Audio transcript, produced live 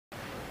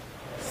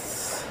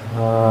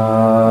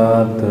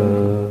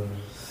Sadhu,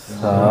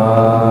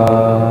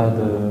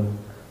 sadhu,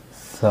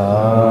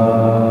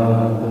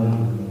 sadhu.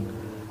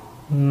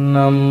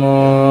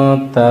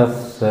 Namo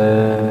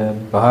tassa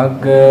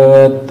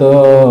bhagavato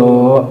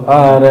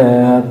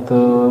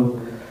arahato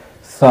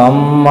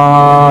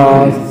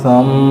samma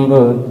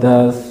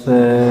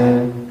sambuddhassa.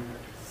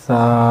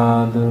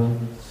 Sadhu,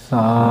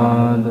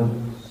 sadhu,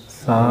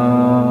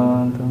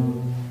 sadhu.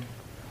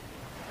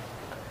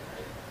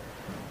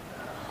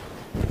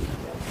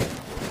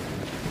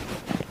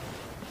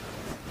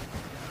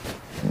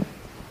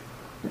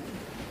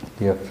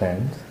 Dear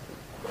friends,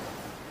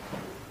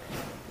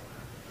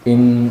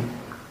 in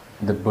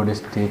the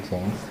Buddhist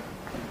teachings,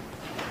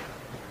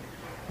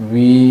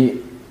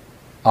 we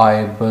are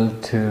able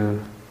to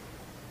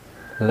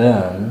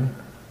learn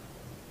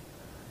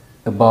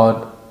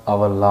about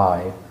our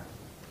life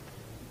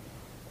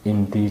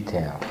in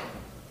detail.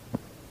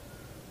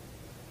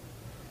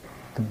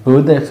 The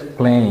Buddha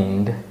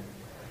explained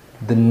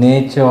the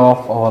nature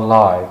of our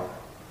life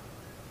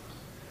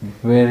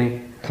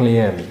very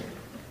clearly.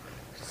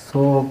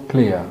 So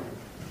clear.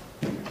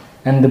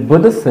 And the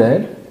Buddha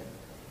said,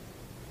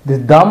 this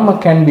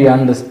Dhamma can be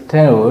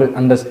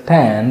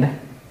understand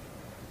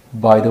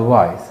by the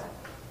wise.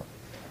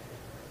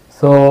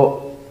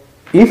 So,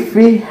 if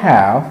we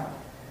have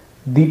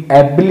the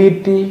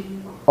ability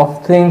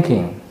of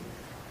thinking,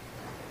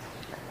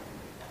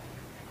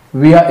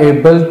 we are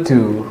able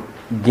to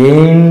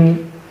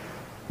gain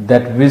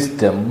that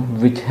wisdom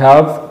which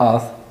helps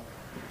us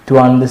to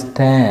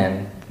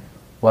understand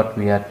what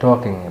we are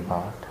talking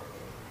about.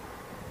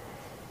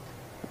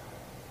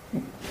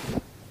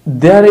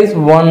 There is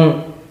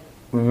one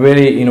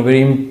very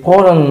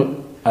important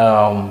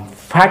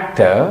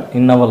factor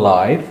in our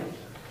life.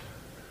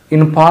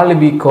 In Pali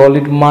we call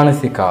it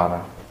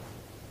manasikara.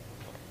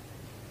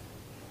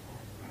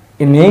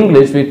 In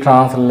English we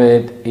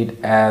translate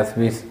it as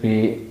we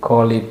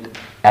call it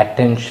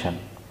attention.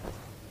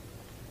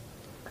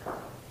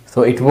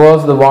 So it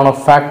is the one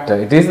of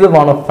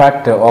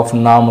factor of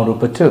Nama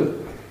Rupa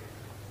too.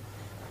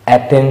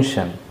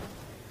 Attention.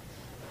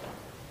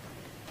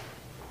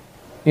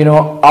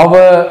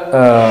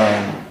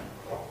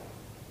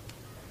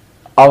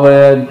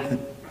 Our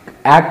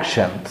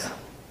actions,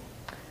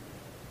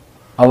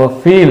 our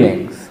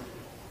feelings,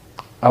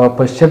 our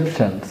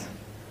perceptions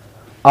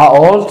are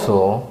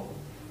also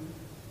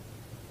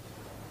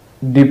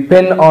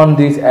depend on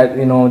this,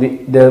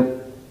 the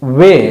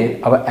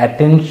way our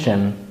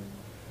attention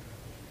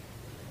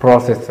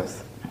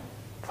processes,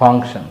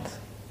 functions.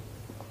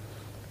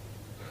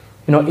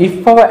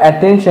 If our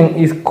attention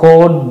is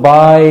caught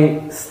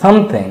by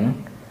something,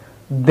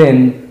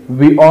 then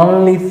we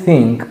only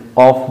think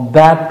of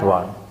that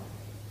one.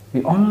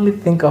 We only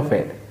think of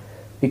it.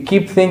 We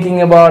keep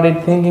thinking about it,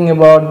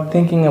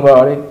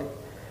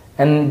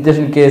 and just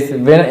in case,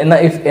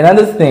 if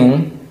another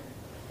thing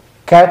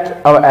catch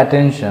our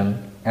attention,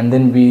 and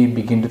then we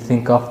begin to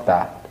think of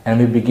that, and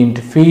we begin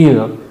to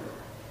feel,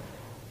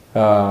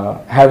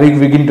 we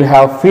begin to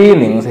have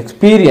feelings,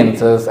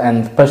 experiences,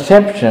 and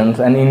perceptions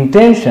and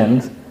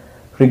intentions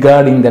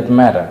regarding that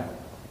matter.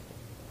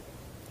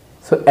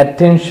 So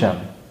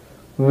attention.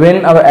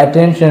 When our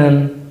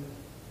attention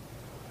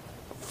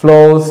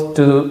flows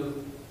to,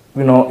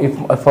 when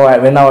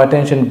our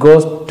attention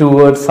goes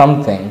towards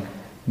something,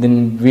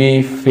 then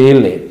we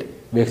feel it,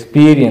 we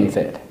experience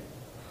it.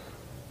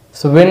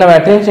 So when our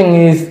attention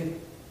is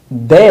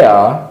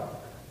there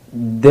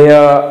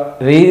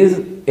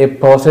is a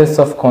process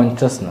of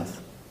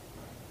consciousness.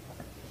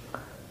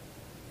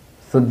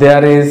 So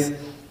there is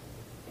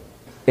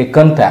a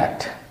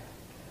contact.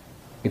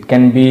 It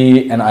can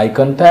be an eye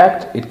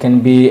contact, it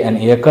can be an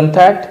ear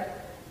contact,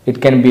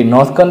 it can be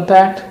nose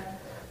contact.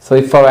 So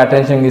if our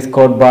attention is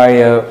caught by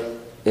a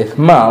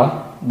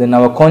smell, then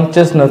our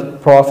consciousness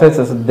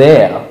processes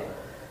there,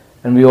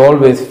 and we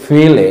always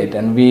feel it,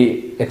 and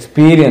we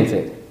experience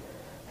it,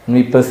 and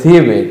we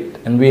perceive it,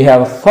 and we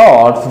have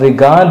thoughts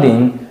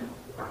regarding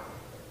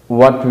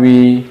what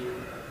we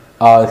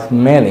are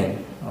smelling,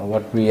 or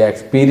what we are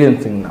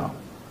experiencing now.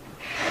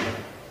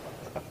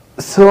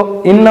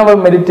 So in our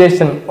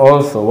meditation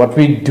also, what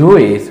we do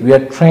is we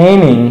are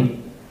strengthening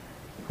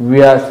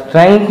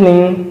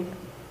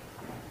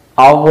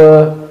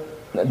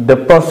the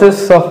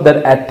process of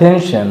that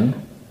attention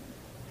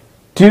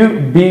to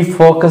be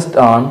focused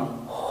on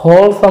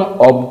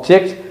wholesome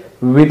objects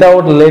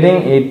without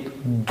letting it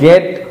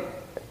gets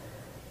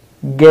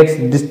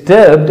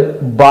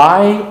disturbed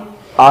by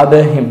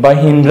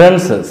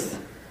hindrances.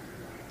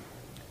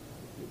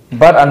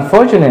 But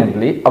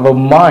unfortunately, our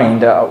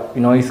mind,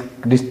 is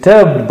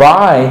disturbed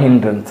by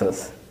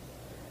hindrances.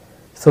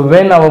 So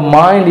when our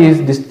mind is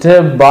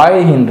disturbed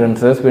by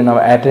hindrances, when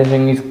our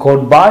attention is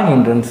caught by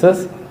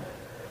hindrances,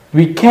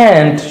 we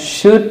can't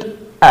shoot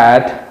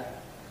at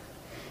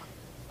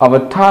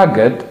our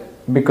target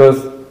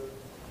because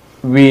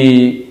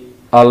we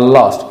are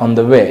lost on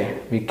the way.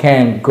 We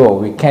can't go,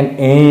 we can't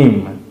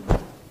aim.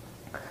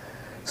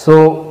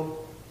 So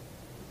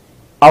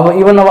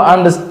even our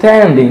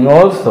understanding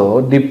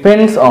also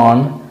depends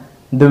on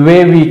the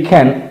way we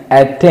can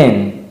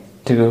attain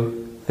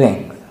to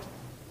things.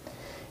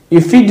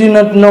 If we do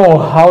not know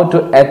how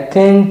to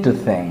attain to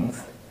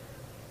things,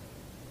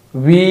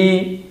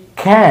 we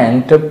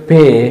can't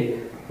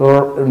pay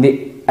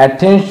the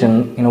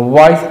attention,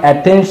 wise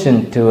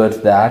attention towards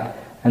that,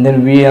 and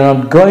then we are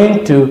not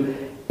going to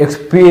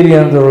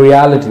experience the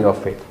reality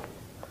of it.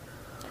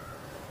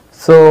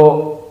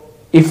 So,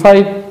 if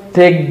I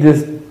take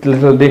this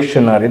little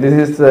dictionary,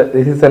 this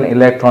is an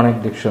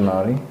electronic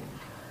dictionary.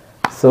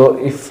 So,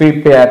 if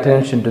we pay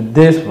attention to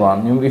this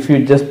one, if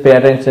you just pay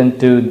attention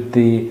to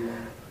the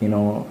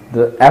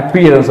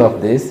appearance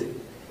of this,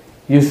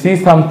 you see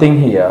something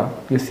here,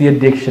 you see a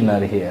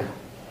dictionary here,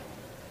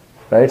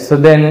 right? So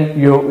then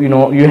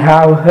you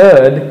have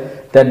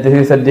heard that this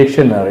is a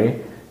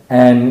dictionary,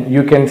 and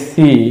you can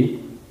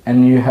see,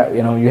 and you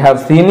have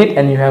seen it,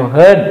 and you have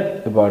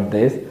heard about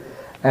this,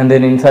 and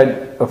then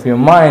inside of your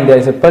mind there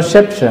is a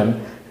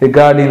perception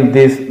regarding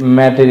this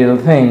material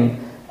thing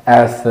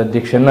as a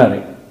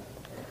dictionary.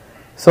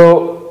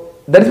 So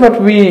that is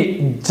what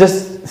we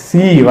just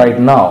see right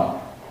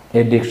now,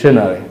 a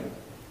dictionary.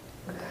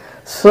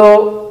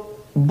 So,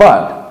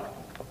 but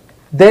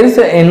there is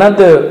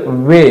another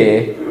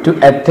way to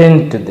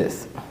attend to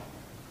this.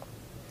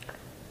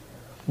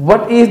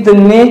 What is the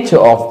nature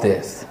of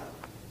this?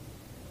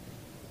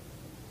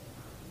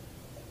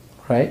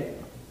 Right?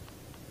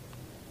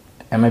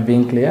 Am I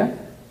being clear?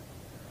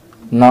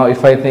 Now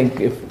if I take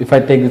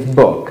this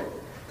book,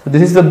 so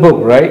this is a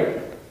book,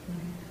 right?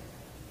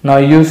 Now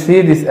you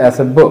see this as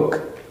a book.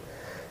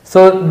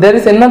 So there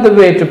is another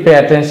way to pay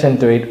attention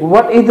to it.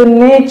 What is the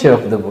nature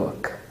of the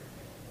book?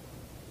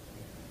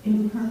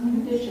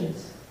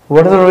 Conditions.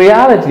 What is the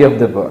reality of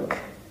the book?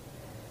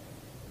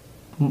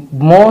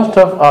 Most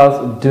of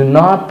us do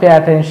not pay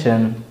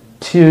attention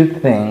to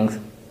things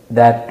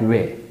that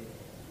way.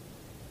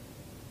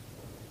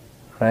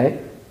 Right?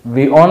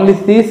 We only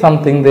see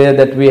something there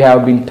that we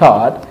have been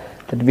taught,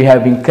 that we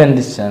have been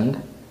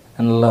conditioned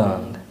and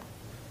learned.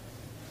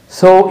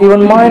 So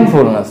even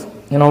mindfulness,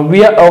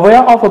 we are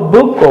aware of a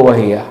book over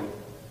here,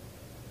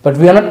 but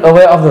we are not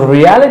aware of the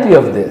reality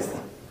of this.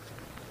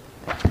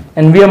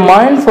 And we are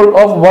mindful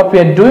of what we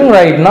are doing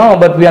right now,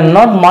 but we are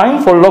not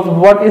mindful of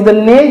what is the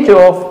nature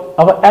of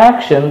our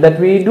action that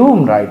we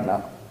do right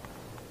now.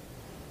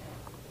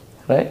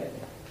 Right?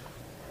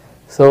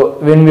 So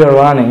when we are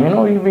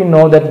running, we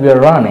know that we are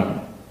running,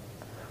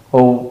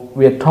 or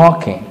we are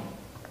talking,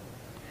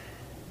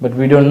 but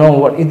we don't know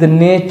what is the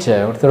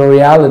nature, what's the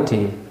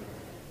reality,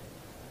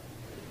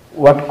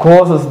 what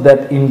causes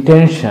that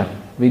intention.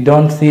 We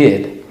don't see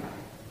it.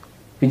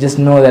 We just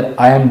know that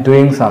I am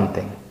doing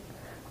something.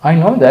 I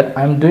know that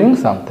I am doing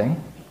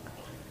something,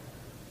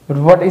 but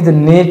what is the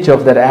nature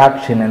of that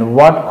action, and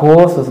what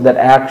causes that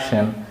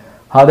action,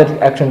 how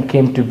that action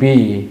came to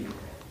be,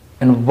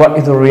 and what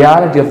is the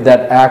reality of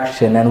that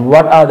action, and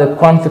what are the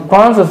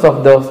consequences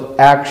of those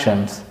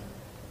actions.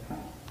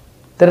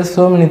 There are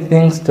so many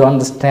things to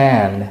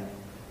understand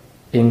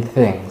in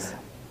things.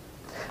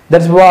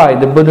 That's why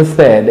the Buddha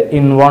said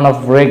in one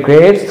of the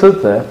great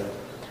suttas,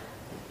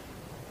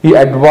 he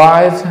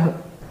advised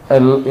a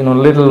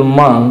little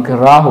monk,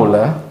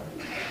 Rahula,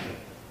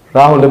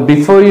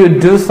 before you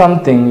do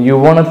something, you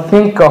want to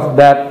think of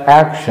that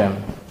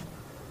action.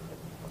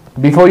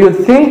 Before you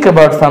think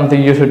about something,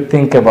 you should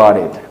think about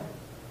it.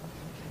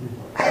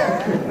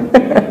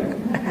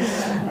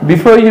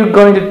 Before you're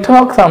going to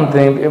talk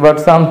about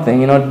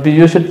something,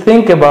 you should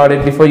think about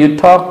it before you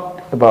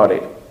talk about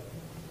it.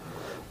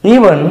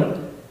 Even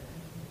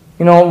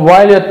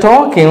while you're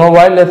talking, or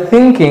while you're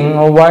thinking,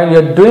 or while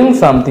you're doing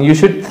something, you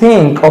should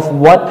think of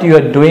what you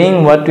are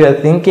doing, what you are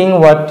thinking,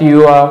 what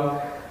you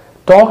are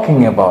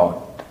talking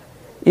about.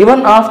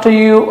 Even after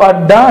you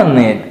are done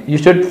it, you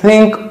should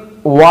think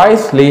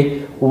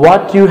wisely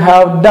what you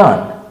have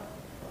done.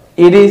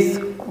 It is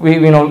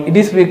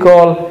we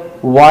call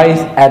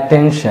wise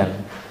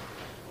attention,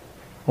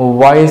 or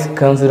wise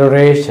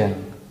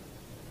consideration.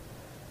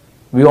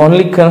 We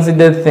only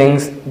consider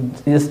things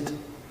just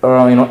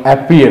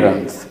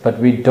appearance, but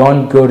we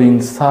don't go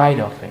inside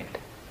of it.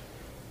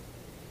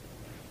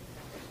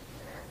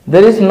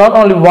 There is not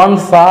only one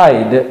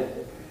side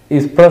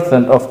is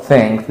present of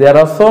things, there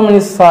are so many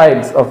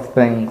sides of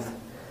things.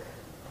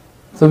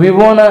 So we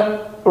want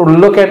to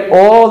look at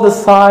all the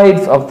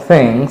sides of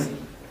things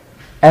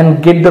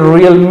and get the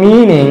real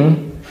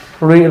meaning,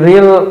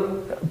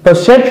 real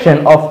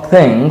perception of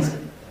things.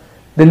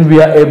 Then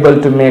we are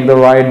able to make the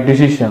right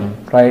decision,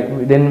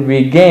 right? Then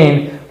we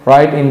gain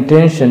right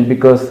intention,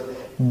 because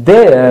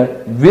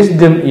there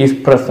wisdom is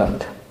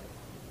present.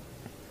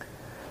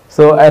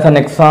 So as an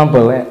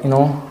example,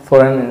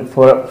 for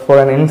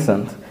an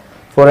instance,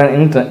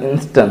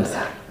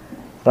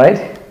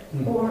 right?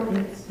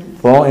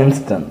 For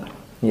instance,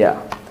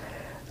 yeah.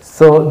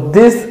 So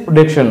this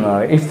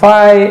dictionary, if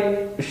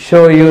I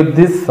show you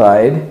this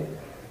side,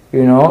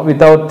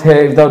 without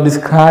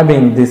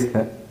describing this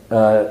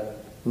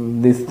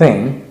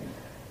thing,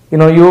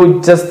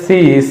 you just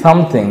see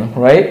something,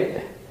 right?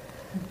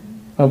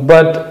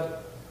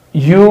 But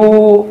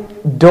you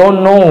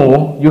don't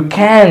know, you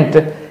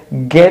can't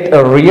get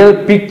a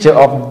real picture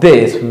of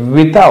this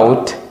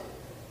without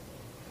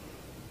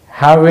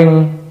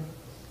having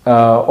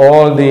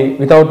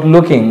without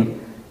looking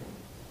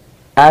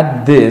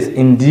at this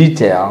in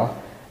detail,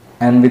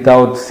 and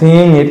without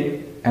seeing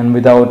it, and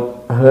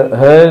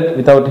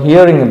without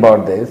hearing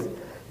about this,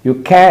 you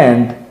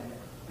can't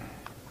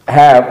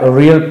have a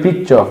real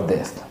picture of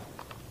this,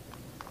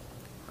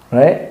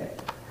 right?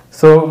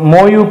 So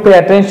more you pay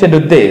attention to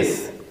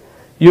this,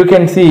 you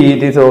can see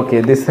it is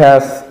okay, this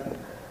has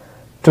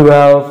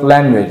 12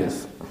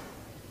 languages.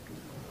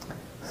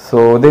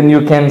 So then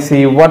you can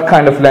see what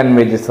kind of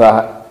languages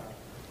are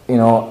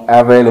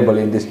available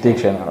in this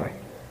dictionary.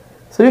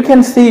 So you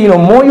can see,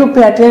 more you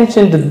pay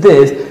attention to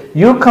this,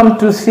 you come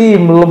to see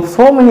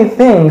so many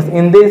things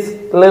in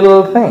this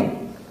little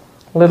thing,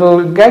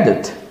 little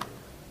gadget.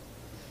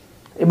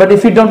 But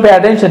if you don't pay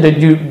attention to it,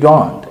 you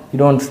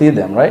don't see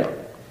them, right?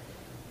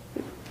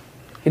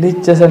 It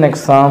is just an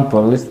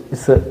example.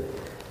 It's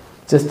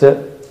just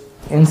an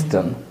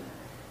instant.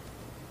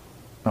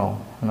 No,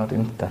 not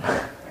instant.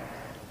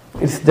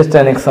 It's just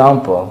an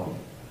example.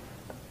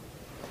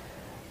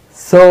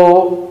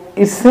 So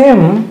it's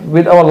same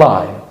with our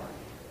life.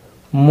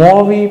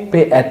 More we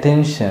pay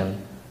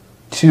attention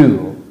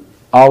to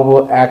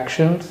our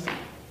actions,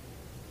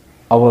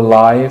 our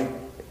life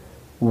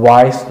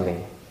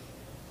wisely,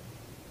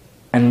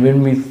 and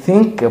when we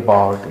think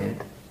about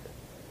it,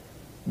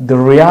 the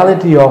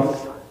reality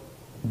of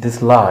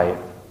this life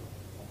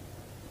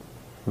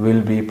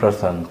will be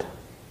present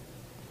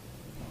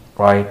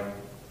right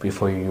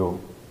before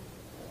you.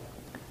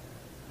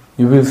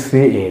 You will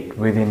see it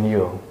within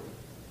you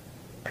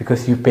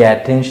because you pay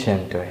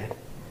attention to it.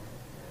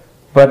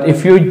 But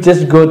if you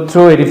just go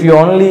through it, if you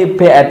only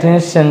pay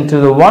attention to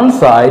the one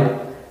side,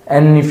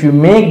 and if you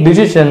make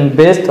decision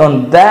based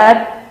on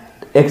that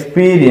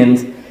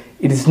experience,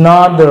 it is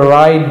not the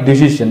right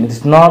decision, it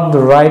is not the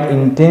right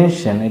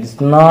intention, it is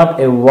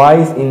not a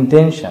wise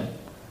intention.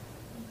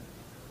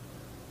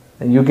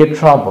 Then you get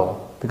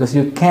trouble because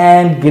you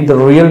can't get the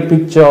real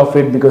picture of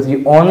it because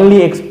you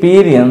only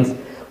experience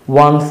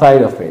one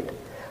side of it.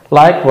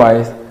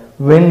 Likewise,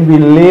 when we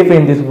live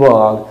in this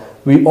world,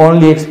 we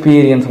only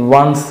experience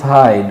one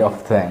side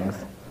of things,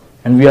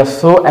 and we are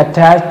so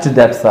attached to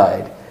that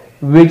side,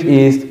 which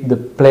is the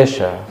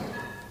pleasure.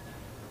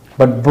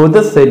 But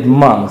Buddha said,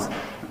 monks,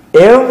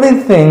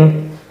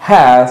 everything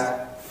has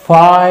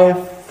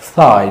 5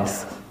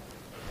 sides,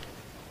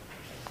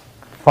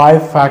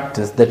 5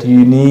 factors that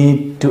you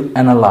need to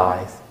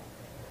analyze.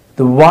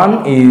 The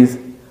one is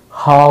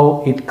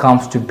how it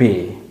comes to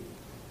be.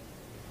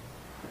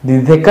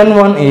 The second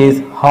one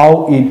is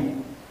how it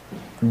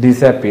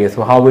disappears,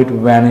 or how it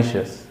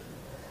vanishes.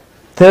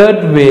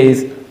 Third way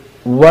is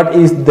what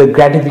is the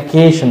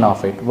gratification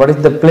of it, what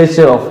is the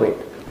pleasure of it.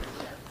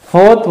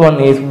 Fourth one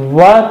is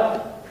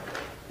what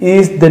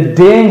is the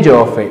danger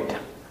of it.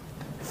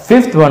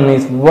 Fifth one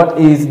is what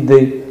is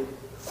the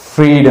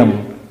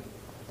freedom,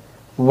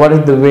 what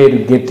is the way to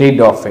get rid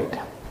of it.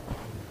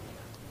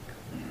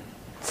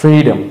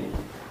 Freedom,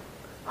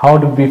 how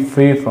to be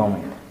free from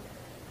it.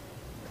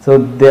 So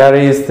there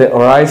is the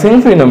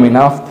arising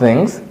phenomena of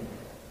things,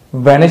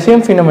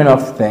 vanishing phenomena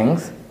of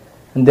things,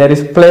 and there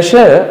is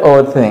pleasure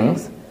over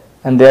things,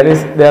 and there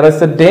is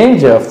a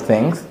danger of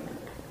things,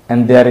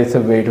 and there is a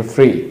way to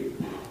free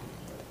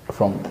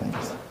from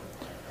things.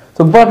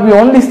 So but we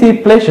only see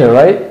pleasure,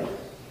 right?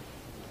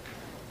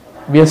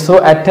 We are so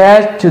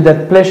attached to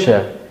that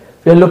pleasure,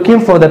 we are looking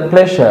for that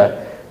pleasure.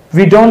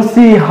 We don't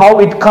see how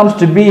it comes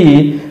to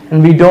be,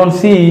 and we don't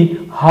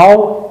see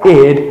how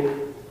it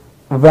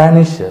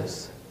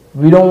vanishes.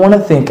 We don't want to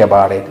think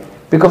about it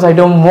because I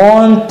don't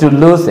want to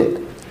lose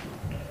it.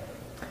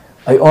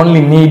 I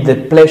only need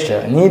that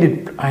pleasure.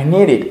 I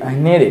need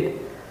it.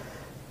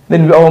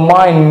 Then our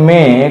mind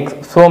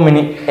makes so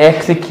many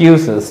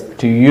excuses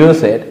to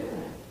use it,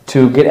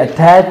 to get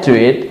attached to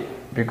it,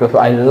 because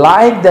I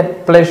like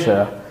that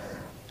pleasure.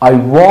 I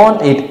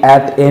want it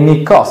at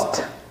any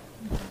cost.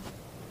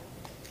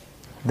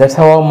 That's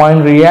how our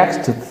mind reacts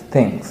to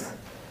things,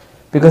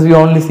 because we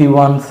only see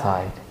one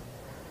side.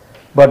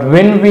 But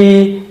when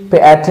we pay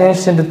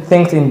attention to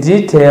things in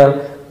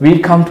detail, we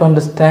come to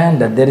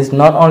understand that there is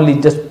not only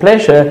just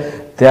pleasure,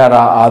 there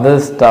are other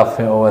stuff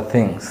or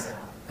things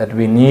that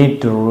we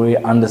need to really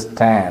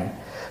understand.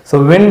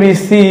 So when we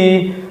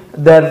see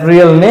the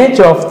real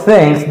nature of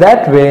things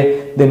that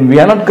way, then we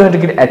are not going to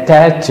get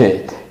attached to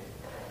it.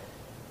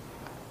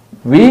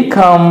 We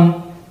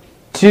come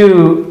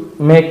to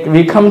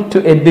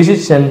a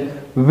decision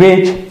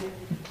which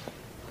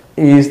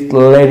is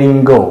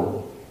letting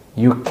go.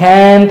 You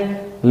can't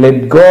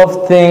let go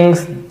of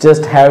things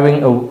just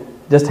having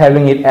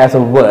it as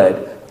a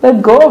word.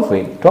 Let go of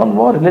it. Don't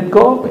worry. Let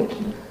go of it.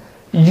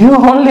 You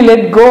only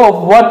let go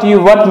of what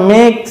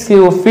makes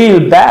you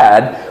feel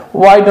bad.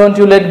 Why don't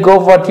you let go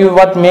of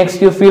what makes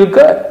you feel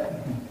good?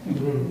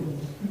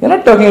 You're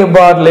not talking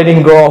about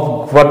letting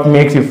go of what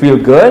makes you feel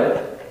good.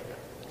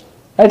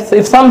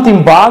 If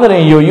something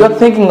bothering you, you're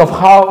thinking of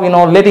how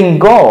letting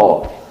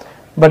go.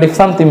 But if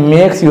something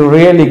makes you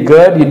really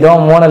good, you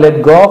don't want to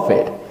let go of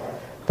it.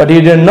 But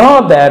you don't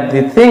know that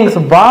the things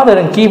bother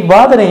and keep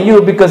bothering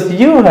you because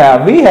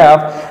we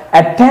have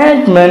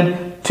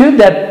attachment to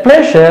that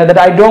pleasure that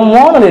I don't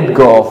want to let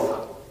go of.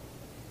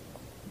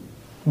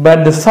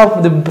 But the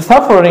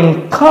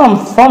suffering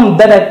comes from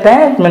that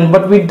attachment,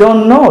 but we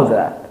don't know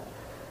that.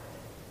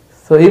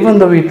 So even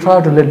though we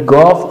try to let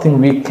go of things,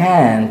 we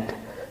can't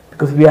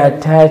because we are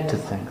attached to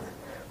things.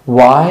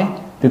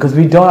 Why? Because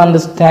we don't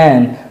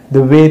understand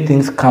the way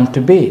things come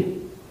to be.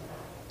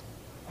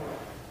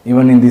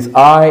 Even in this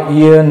eye,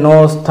 ear,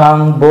 nose,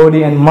 tongue,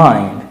 body and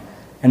mind,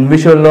 and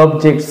visual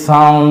objects,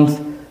 sounds,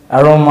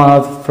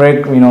 aromas,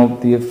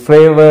 the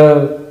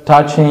flavor,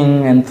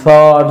 touching and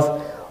thoughts,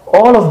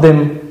 all of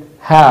them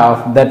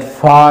have that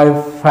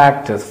 5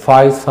 factors,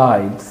 5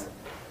 sides,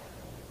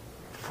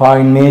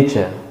 5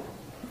 nature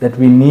that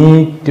we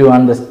need to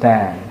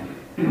understand.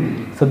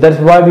 So that's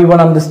why we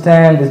want to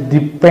understand this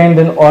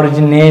dependent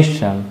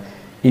origination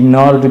in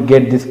order to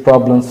get this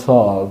problem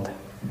solved.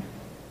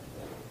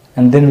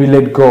 And then we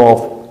let go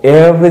of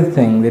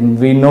everything, then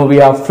we know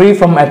we are free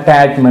from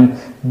attachment,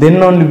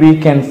 then only we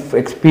can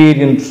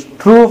experience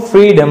true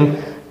freedom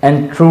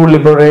and true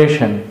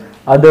liberation.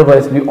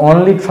 Otherwise, we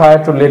only try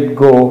to let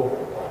go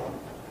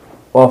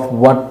of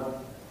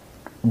what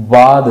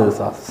bothers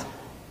us.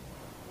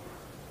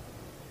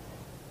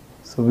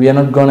 So we are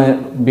not going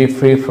to be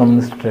free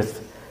from stress.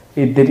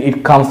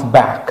 It comes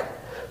back.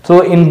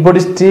 So in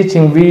Buddhist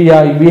teaching, we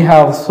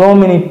have so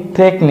many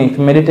techniques,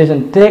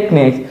 meditation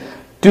techniques,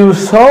 to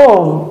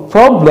solve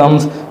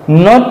problems,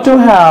 not to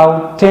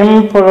have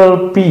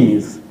temporal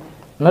peace,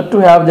 not to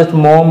have just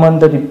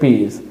momentary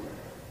peace.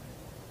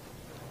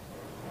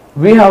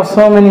 We have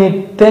so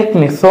many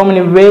techniques, so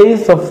many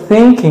ways of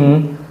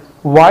thinking,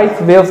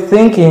 wise way of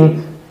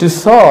thinking to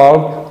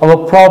solve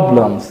our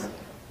problems.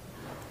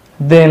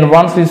 Then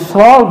once we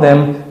solve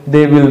them,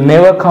 they will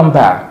never come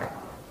back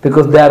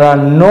because there are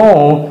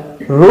no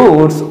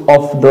roots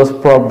of those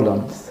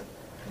problems.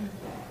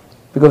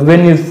 Because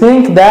when you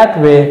think that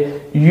way,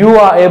 you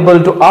are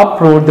able to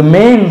uproot the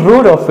main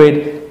root of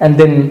it and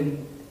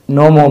then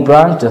no more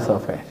branches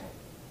of it.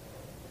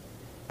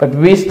 But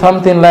we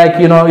something like,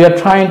 you're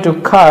trying to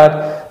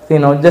cut,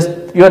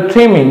 you're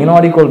trimming, you know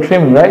what you call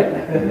trimming, right?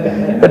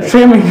 You're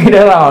trimming it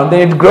around,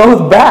 then it grows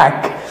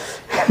back.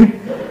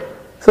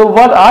 So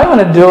what I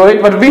want to do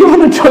it, what we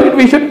want to do it,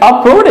 we should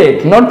uproot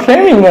it, not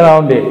trimming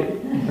around it.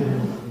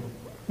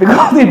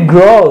 Because it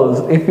grows.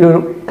 If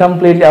you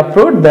completely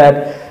uproot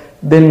that,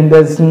 then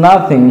there's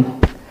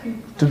nothing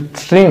to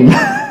trim,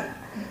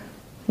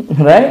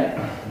 right?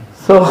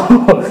 So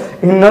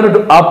in order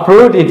to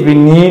uproot it, we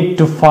need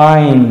to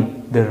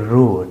find the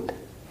root.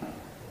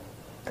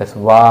 That's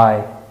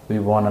why we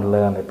want to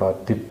learn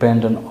about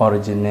dependent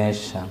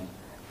origination.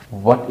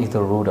 What is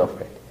the root of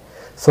it?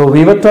 So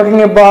we were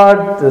talking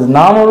about the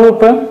nama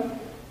rupa,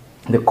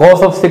 the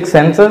cause of 6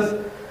 senses.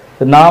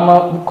 The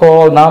nama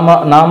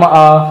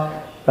are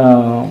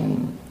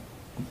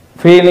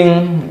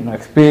feeling,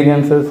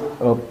 experiences,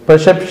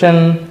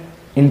 perception,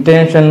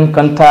 intention,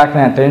 contact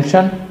and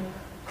attention.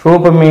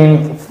 Rupa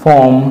means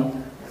form,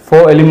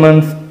 4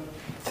 elements,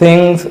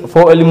 things,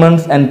 4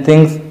 elements and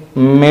things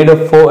made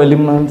of 4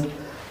 elements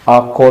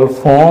are called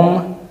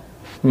form,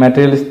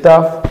 material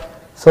stuff.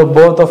 So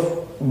both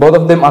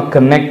of them are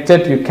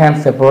connected, you can't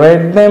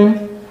separate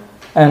them,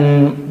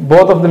 and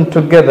both of them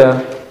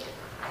together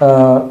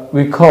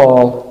we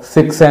call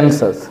 6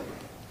 senses.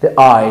 The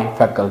eye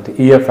faculty,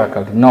 ear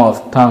faculty,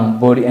 nose, tongue,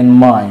 body and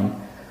mind.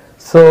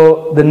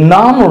 So the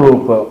nama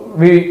rupa,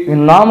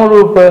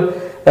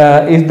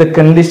 is the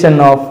condition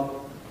of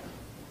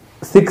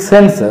 6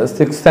 senses,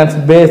 6 sense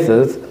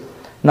bases.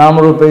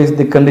 Nama rupa is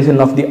the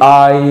condition of the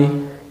eye,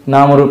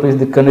 nama rupa is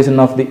the condition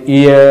of the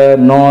ear,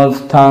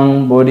 nose,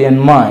 tongue, body and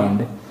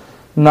mind.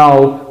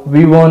 Now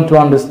we want to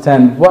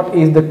understand what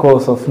is the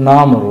cause of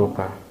nama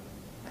rupa.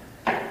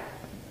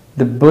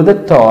 The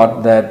Buddha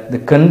taught that the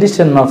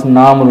condition of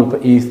nama rupa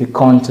is the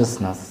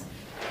consciousness.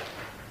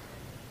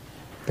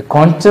 The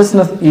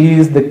consciousness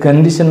is the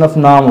condition of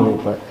nama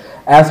rupa.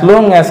 As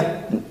long as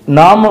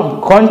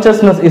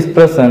consciousness is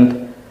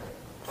present,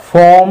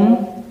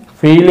 form,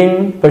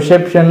 feeling,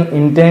 perception,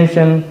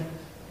 intention,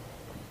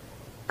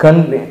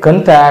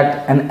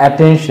 contact and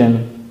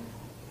attention,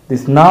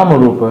 this nama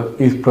rupa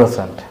is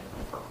present.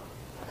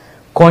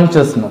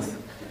 Consciousness.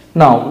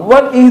 Now,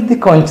 what is the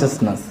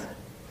consciousness?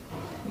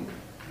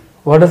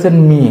 What does it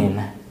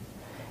mean?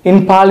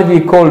 In Pali we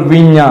call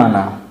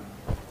vijnana,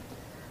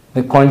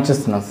 the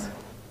consciousness,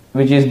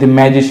 which is the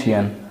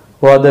magician,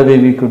 or other way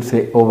we could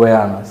say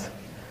awareness.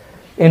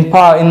 In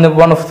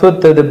one of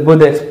Sutta, the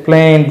Buddha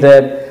explained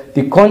that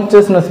the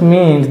consciousness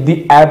means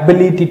the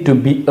ability to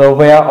be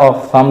aware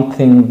of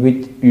something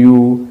which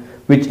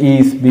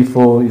is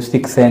before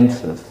 6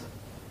 senses,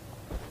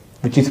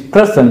 which is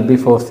present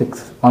before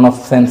one of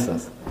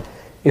senses.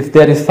 If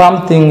there is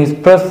something is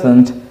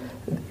present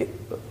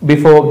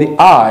before the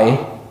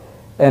eye,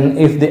 and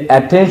if the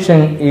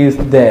attention is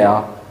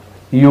there,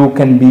 you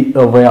can be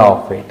aware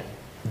of it.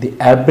 The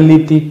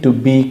ability to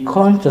be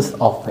conscious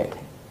of it.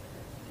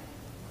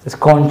 It's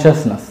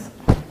consciousness.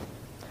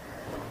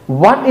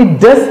 What it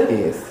does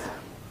is,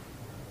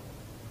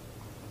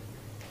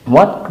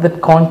 what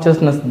that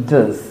consciousness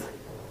does,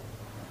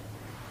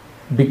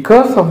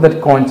 because of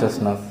that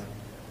consciousness,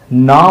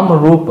 Nama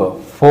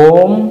Rupa,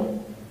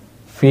 form,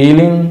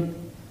 feeling,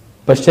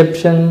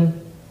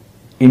 perception,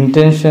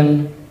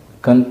 intention,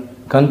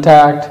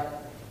 contact,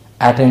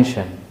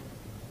 attention,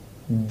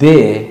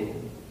 they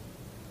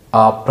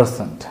are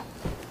present.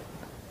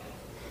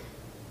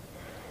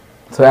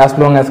 So as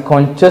long as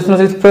consciousness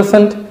is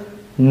present,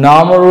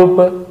 Nama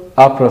Rupa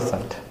are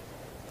present.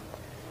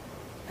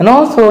 And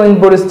also in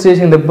Buddhist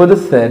teaching, the Buddha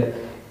said,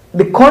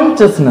 the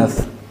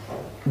consciousness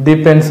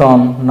depends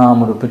on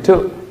Nama Rupa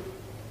too.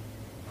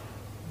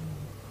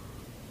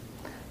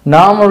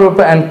 Nama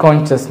Rupa and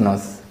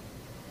consciousness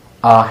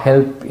are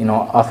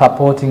are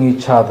supporting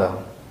each other.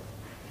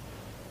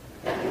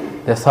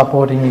 They're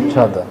supporting each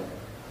other.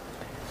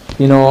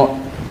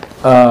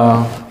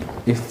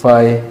 If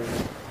I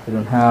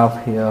don't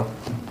have here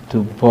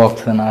two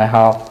books, and I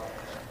have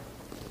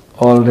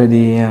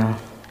already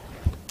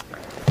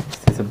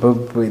it's a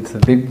book, it's a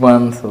big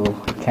one, so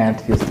I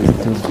can't use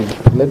this too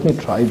big. Let me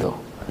try though.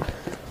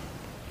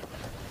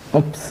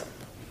 Oops.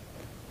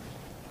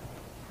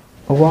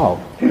 Oh wow,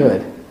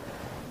 good.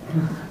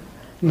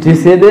 Do you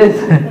see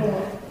this?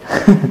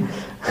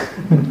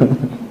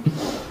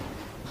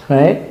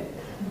 Right?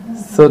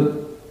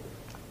 So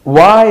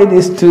why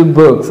these two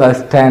books are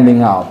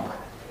standing up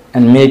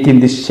and making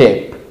this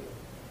shape?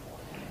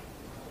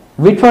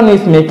 Which one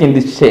is making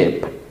this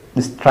shape?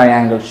 This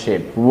triangle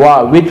shape.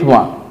 Why? Which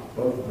one?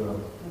 Both of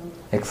them.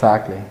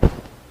 Exactly.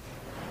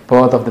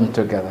 Both of them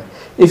together.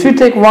 If you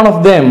take one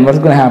of them, what's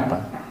going to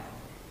happen?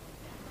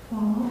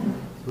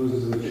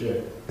 Loses the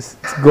shape. It's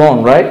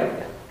gone, right?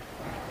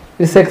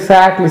 It's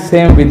exactly the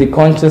same with the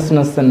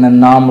consciousness and the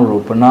Nama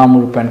Rupa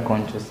and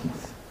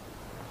consciousness.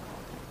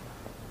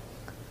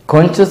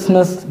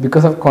 Consciousness,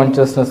 because of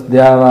consciousness,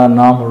 there are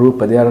Nama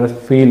Rupa, there are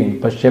feeling,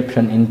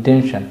 perception,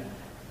 intention.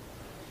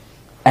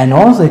 And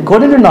also,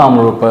 according to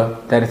Nama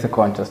Rupa, there is a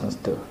consciousness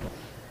too.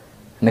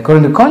 And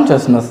according to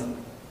consciousness,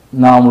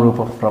 Nama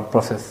Rupa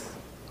process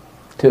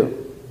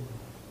too.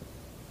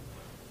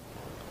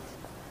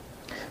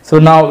 So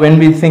now when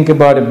we think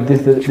about it,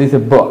 this is a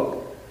book.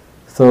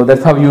 So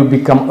that's how you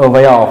become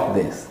aware of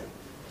this.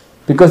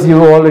 Because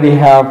you already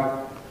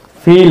have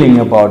feeling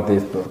about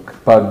this book,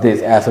 about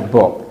this as a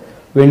book.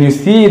 When you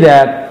see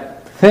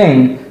that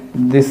thing,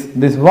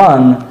 this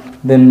one,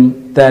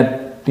 then that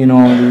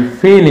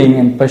feeling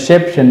and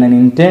perception and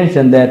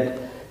intention that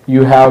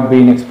you have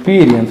been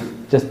experienced,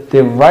 just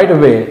they right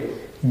away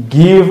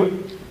give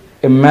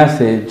a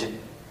message,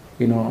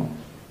 give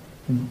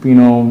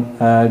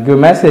a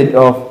message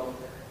of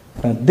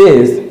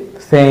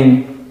this,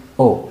 saying,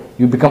 oh,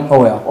 you become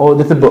aware, oh,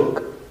 this is a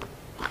book.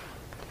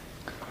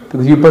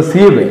 Because you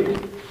perceive it.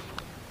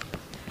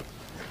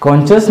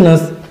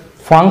 Consciousness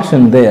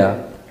function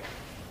there,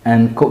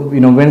 and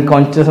when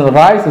consciousness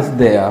arises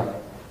there,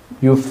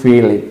 you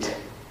feel it.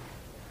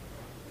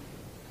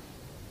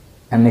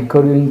 And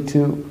according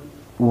to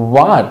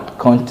what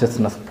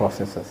consciousness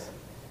processes?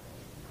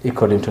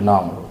 According to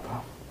Nama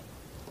Rupa.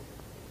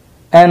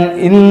 And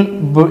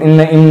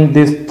in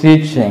these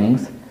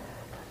teachings,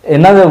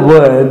 another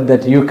word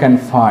that you can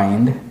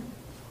find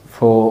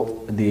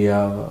for the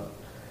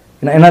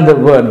another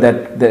word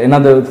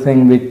another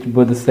thing which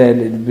Buddha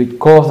said, which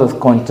causes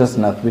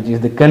consciousness, which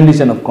is the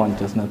condition of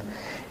consciousness,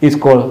 is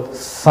called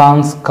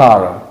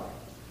sanskara.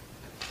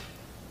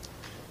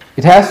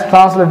 It has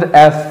translated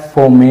as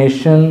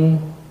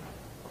formation,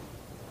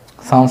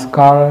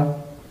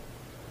 sanskara,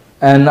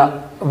 and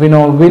we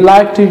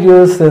like to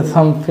use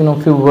some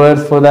few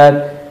words for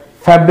that: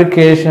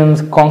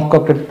 fabrications,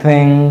 concocted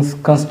things,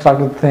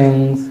 constructed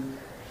things,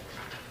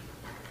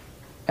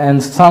 and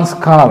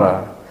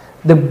sanskara.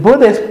 The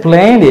Buddha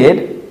explained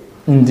it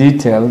in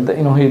detail.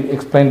 He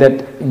explained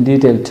that in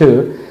detail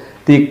too.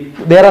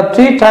 There are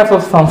three types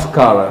of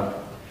samskara,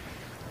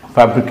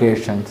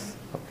 fabrications.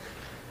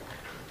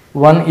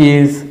 One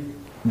is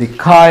the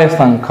kaya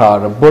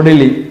sankara,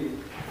 bodily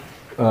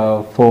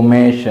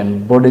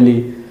formation,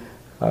 bodily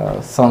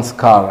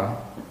sanskara,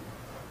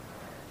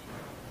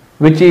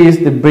 which is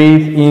the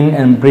breathe in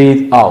and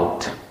breathe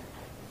out.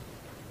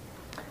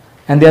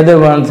 And the other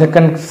one,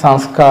 second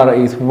sanskara,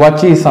 is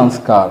vachi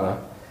sanskara,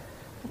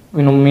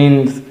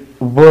 means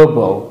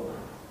verbal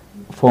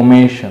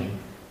formation.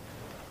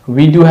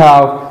 We do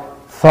have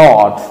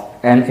thoughts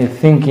and a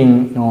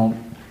thinking,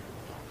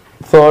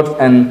 thoughts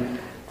and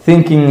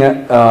thinking,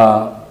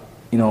 about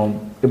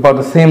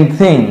the same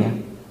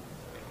thing.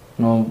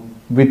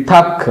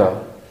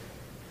 Vitakka,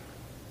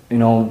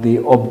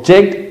 the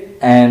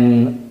object,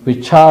 and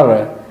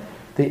vichara,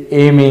 the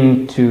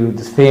aiming to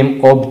the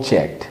same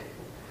object,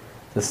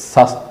 the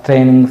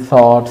sustaining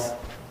thoughts.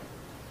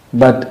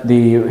 But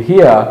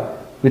here,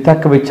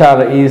 vitakka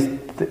vichara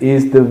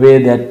is the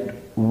way that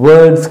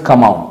words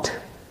come out.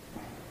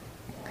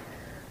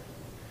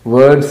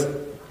 Words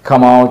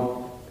come out,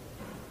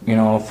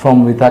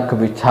 from vitakka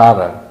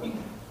vichara.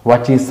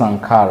 Vachi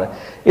Sankhara.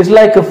 It's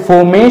like a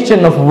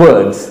formation of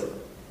words.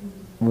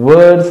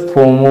 Words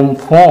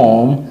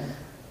form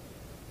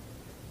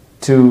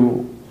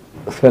to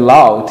fill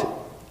out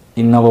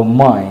in our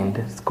mind.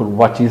 It's called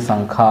Vachi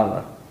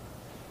Sankhara.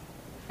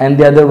 And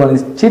the other one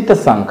is Chitta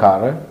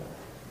Sankhara,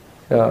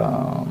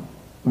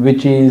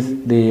 which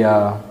is the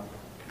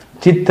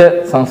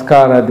Chitta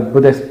Sanskara. The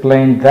Buddha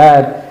explained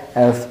that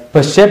as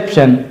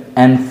perception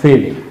and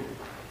feeling.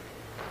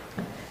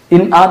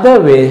 In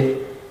other way,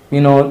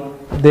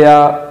 they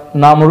are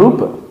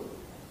Namarupa.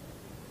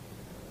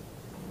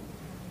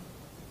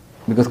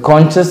 Because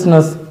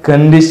consciousness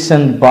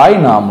conditioned by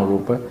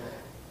Namarupa.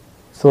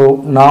 So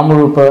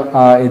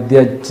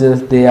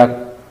Namarupa, they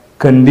are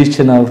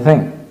conditional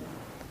thing.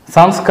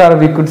 Sanskara,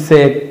 we could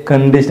say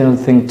conditional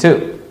thing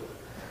too.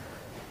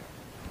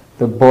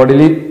 The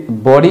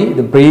body,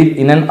 the breathe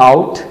in and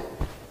out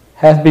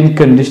has been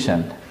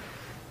conditioned.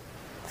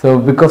 So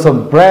because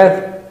of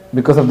breath,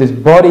 because of this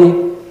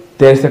body,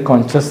 there is a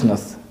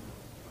consciousness.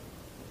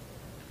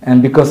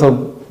 And because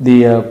of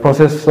the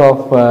process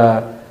of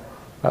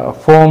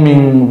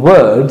forming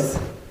words,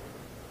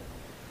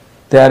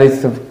 there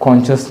is a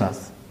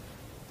consciousness.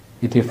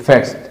 It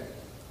affects.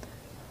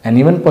 And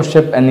even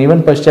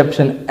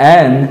perception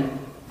and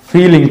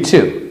feeling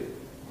too.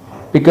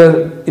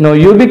 Because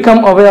you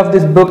become aware of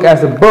this book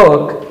as a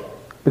book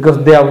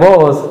because there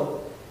was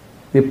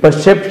the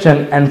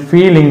perception and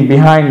feeling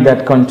behind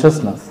that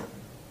consciousness.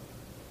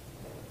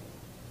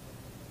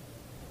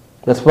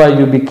 That's why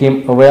you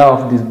became aware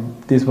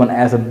of this one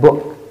as a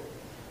book.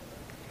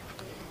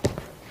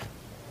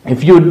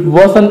 If you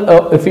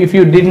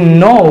didn't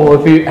know, or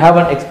if you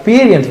haven't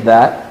experienced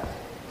that,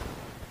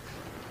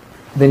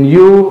 then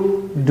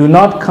you do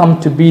not come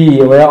to be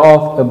aware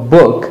of a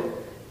book.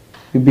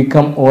 You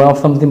become aware of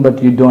something,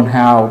 but you don't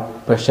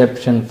have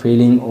perception,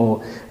 feeling,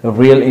 or a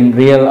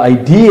real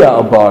idea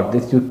about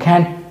this. You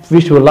can't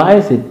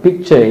visualize it,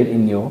 picture it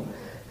in you.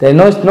 There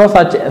is no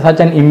such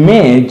an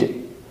image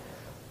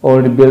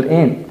already built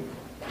in.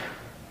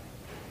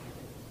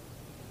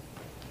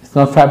 It's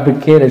not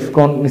fabricated.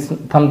 It's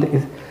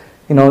something.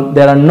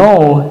 There are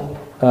no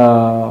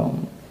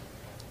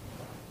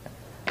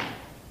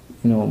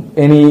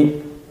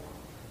any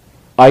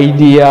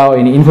idea or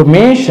any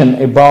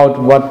information about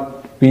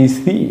what we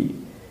see.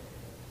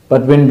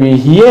 But when we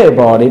hear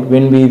about it,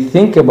 when we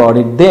think about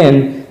it,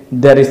 then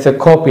there is a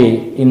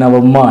copy in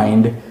our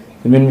mind.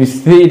 And when we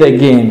see it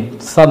again,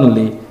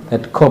 suddenly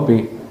that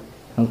copy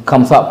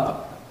comes up.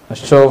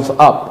 Shows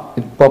up,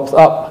 it pops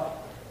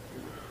up.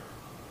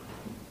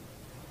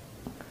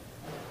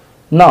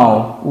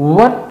 Now,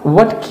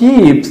 what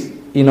keeps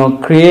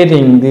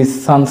creating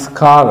this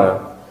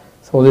sanskara,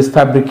 so this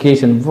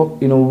fabrication?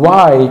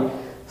 Why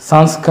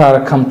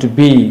sanskara come to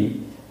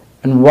be,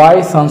 and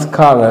why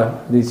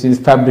sanskara, this is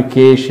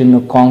fabrication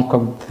of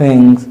concrete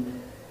things,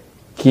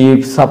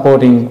 keeps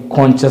supporting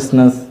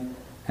consciousness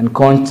and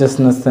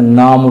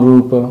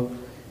namarupa?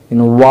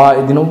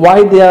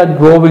 Why they are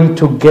growing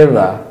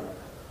together?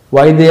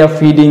 Why they are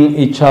feeding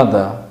each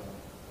other?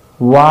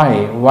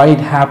 Why it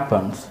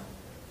happens?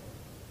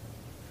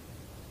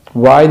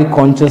 Why the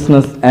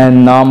consciousness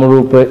and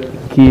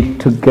Namarupa keep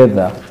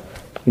together,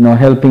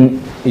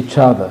 helping each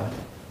other?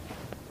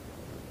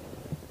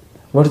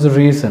 What is the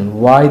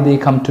reason? Why they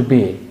come to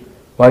be?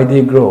 Why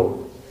they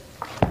grow?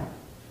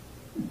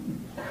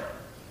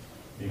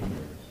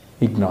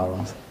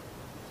 Ignorance.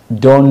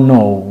 Don't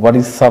know what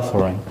is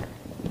suffering.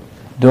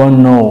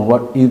 Don't know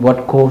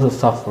what causes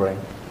suffering.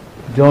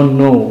 Don't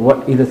know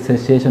what is the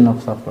cessation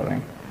of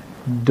suffering.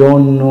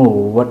 Don't know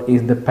what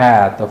is the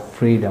path of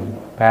freedom,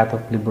 path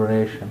of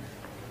liberation.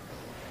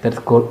 That's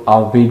called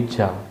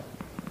avijja,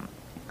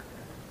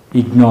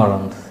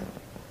 ignorance.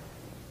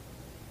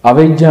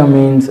 Avijja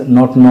means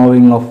not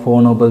knowing of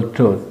Four Noble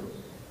Truths.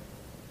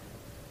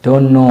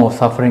 Don't know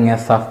suffering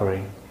as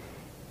suffering.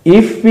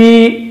 If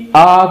we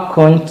are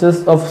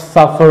conscious of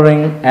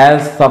suffering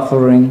as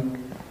suffering,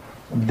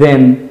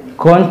 then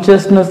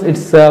consciousness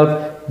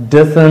itself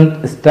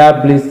doesn't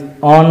establish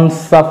on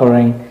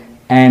suffering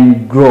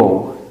and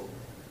grow.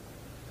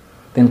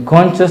 Then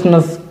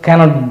consciousness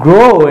cannot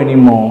grow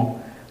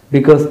anymore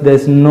because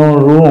there's no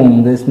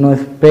room, there's no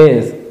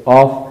space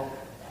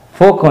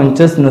for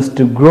consciousness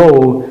to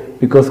grow,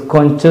 because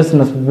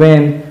consciousness,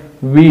 when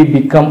we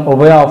become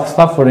aware of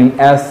suffering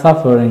as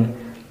suffering,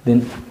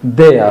 then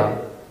there,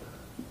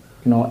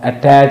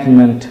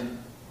 attachment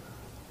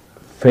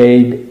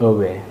fade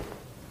away.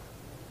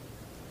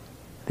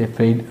 They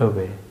fade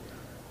away.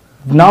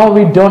 Now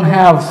we don't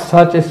have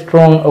such a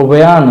strong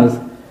awareness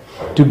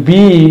to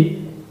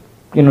be,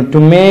 to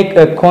make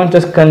a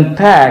conscious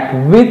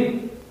contact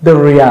with the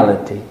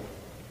reality.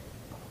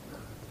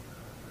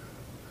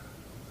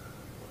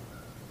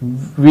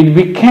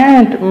 We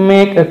can't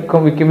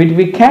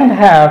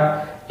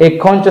have a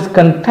conscious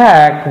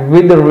contact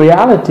with the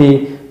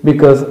reality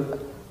because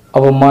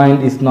our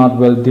mind is not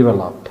well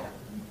developed.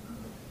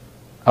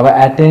 Our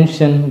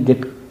attention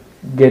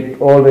get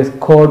always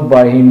caught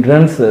by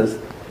hindrances,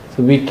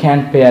 so we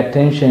can't pay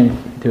attention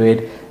to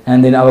it,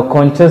 and then our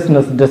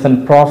consciousness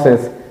doesn't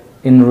process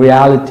in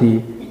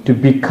reality, to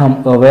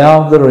become aware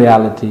of the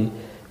reality,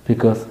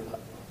 because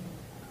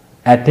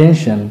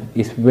attention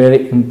is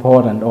very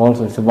important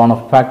also. It's one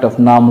of fact of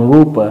Nama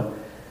Rupa,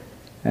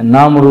 and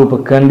Nama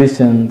Rupa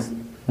conditions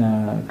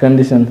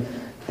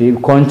the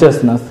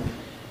consciousness.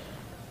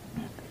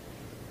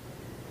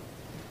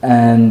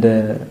 And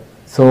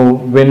so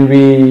when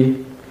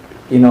we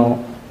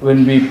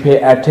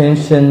pay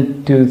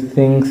attention to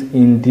things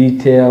in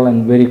detail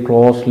and very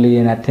closely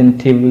and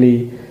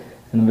attentively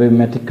and very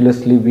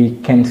meticulously, we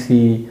can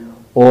see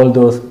all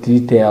those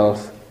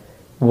details,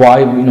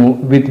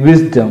 with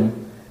wisdom,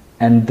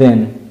 and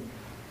then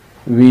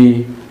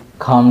we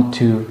come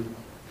to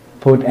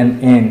put an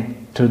end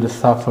to the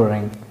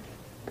suffering,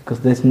 because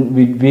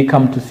we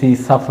come to see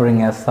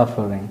suffering as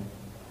suffering.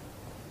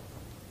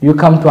 You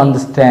come to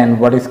understand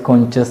what is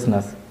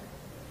consciousness.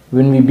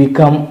 When we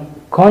become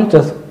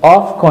conscious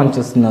of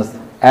consciousness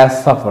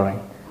as suffering,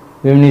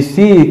 when we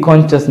see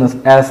consciousness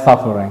as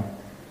suffering,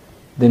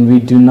 then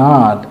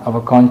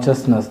our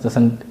consciousness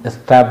doesn't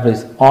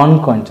establish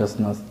on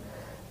consciousnness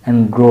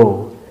and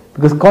grow.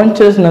 Because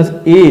consciousness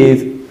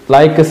is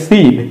like a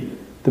seed.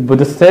 The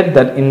Buddha said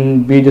that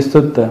in Bija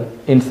Sutta,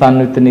 in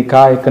Samyutta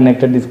Nikaya,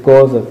 Connected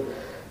Discourses.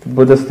 The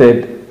Buddha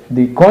said,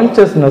 the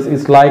consciousness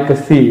is like a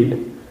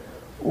seed.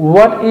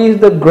 What is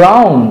the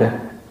ground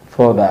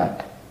for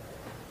that?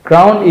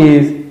 Ground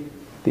is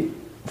the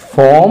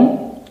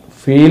form,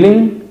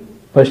 feeling,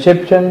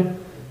 perception,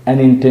 and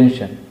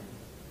intention.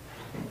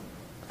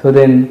 So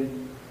then,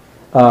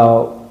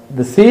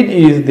 the seed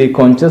is the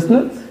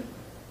consciousness,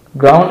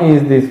 ground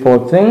is these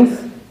four things.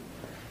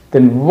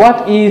 Then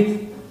what is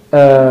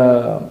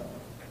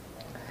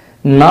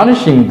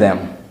nourishing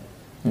them?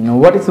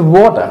 What is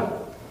water?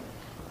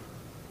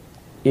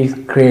 Is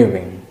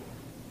craving.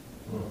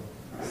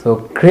 So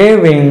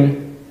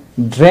craving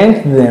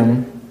drains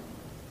them,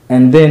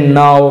 and then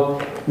now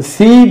the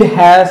seed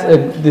has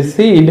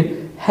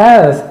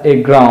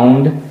a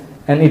ground,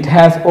 and it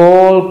has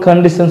all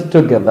conditions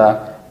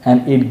together,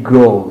 and it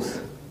grows.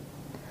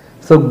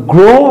 So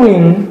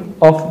growing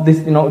of this,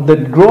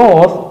 the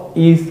growth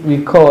is,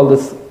 we call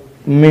this,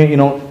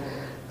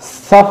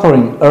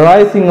 suffering,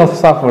 arising of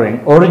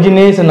suffering,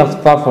 origination of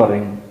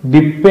suffering,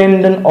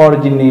 dependent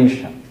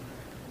origination.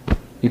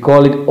 We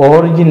call it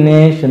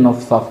origination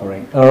of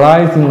suffering,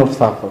 arising of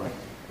suffering.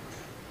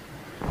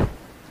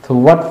 So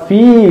what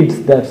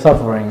feeds that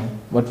suffering?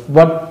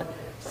 What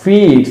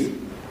feeds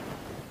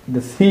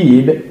the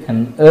seed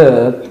and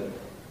earth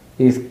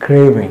is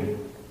craving.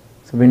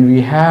 So when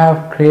we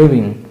have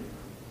craving,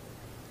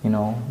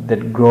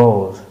 that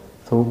grows.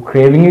 So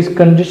craving is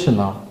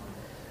conditional.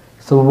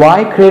 So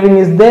why craving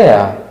is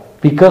there?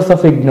 Because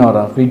of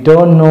ignorance. We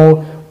don't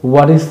know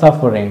what is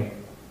suffering.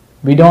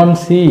 We don't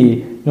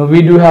see.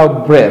 We do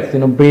have breath.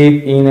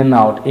 Breathe in and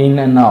out, in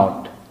and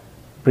out.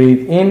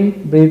 Breathe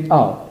in, breathe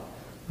out.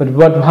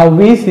 But how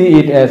we see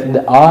it as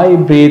the I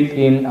breathe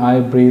in, I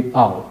breathe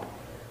out.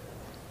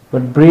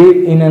 But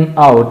breathe in and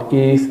out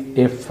is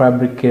a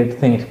fabricated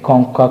thing. It's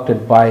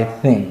concocted by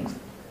things,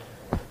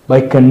 by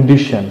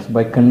conditions,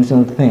 by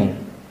conditional things.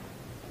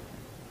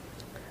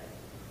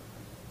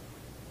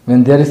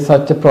 When there is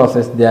such a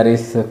process, there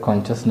is a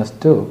consciousness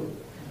too.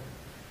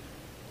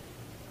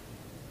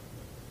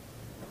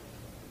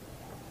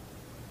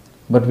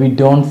 But we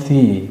don't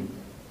see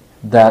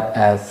that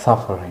as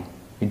suffering.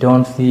 We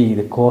don't see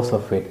the cause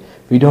of it.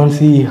 We don't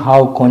see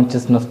how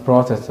consciousness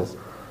processes.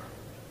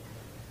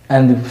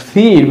 And the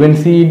seed,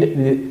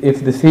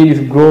 if the seed is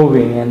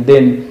growing and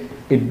then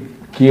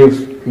it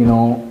gives,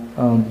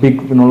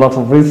 lots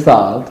of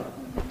result,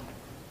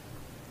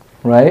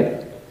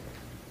 right?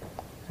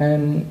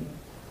 And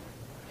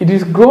it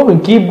is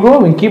growing, keep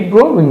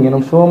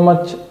growing, so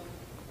much,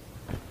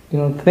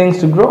 things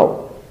to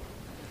grow.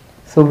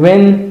 So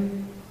when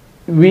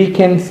we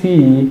can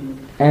see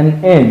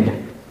an end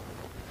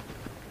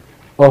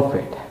of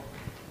it,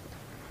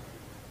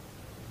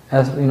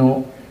 as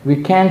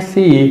we can't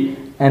see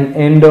an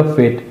end of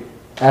it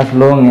as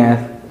long as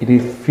it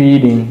is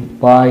feeding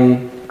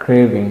by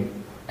craving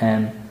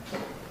and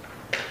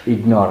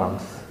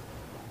ignorance.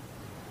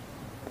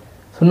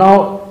 So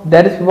now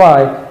that is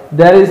why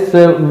there is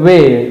a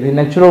way, the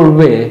natural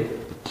way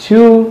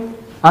to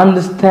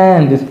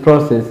understand this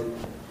process,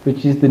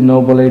 which is the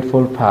Noble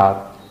Eightfold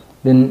Path.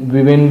 Then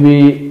when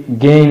we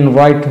gain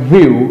right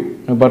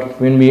view, but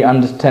when we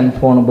understand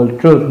Four Noble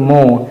Truths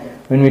more,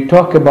 when we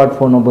talk about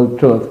Four Noble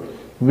Truths,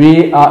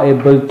 we are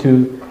able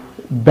to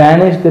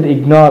banish that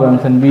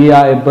ignorance, and we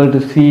are able to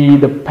see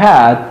the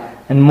path,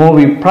 and more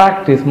we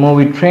practice, more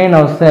we train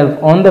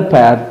ourselves on the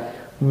path,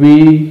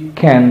 we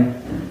can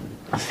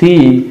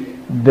see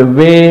the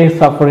way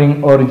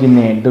suffering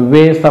originates, the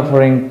way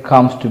suffering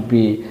comes to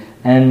be,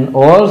 and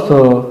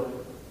also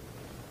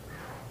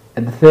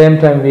at the same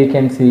time we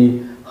can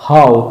see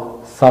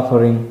how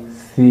suffering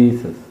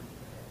ceases.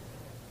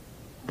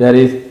 There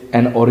is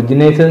an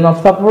origination of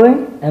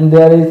suffering, and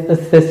there is a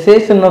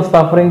cessation of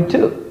suffering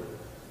too.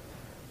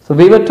 So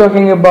we were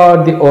talking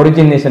about the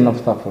origination of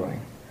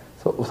suffering.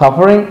 So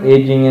suffering,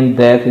 aging and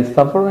death is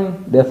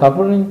suffering. They are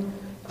suffering.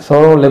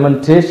 sorrow,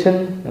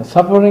 lamentation,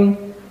 suffering.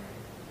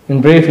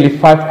 In briefly,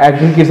 5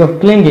 aggregates of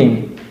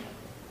clinging,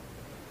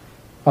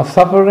 of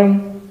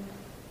suffering.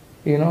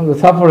 The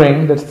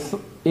suffering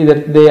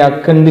that they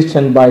are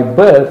conditioned by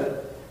birth.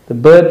 The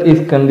birth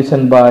is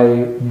conditioned by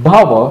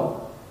bhava,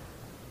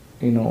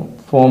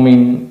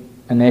 forming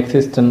an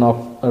existence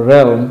of a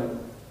realm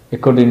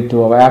according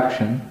to our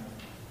action,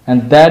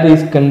 and that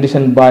is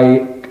conditioned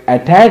by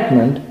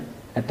attachment.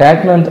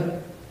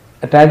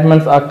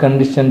 Attachments are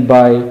conditioned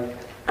by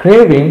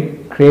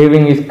craving.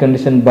 Craving is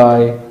conditioned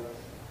by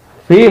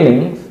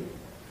feelings.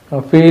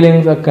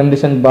 Feelings are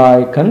conditioned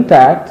by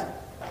contacts.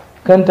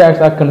 Contacts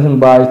are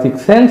conditioned by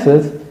 6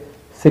 senses.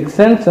 6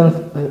 sense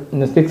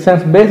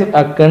bases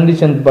are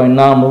conditioned by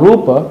nama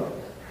rupa.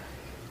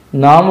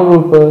 Nama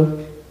rupa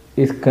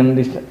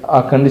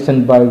are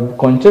conditioned by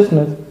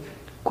consciousness.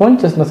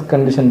 Consciousness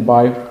conditioned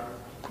by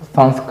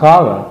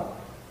sanskara.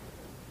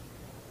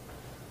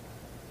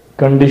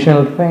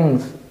 Conditional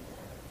things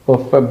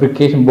of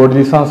fabrication,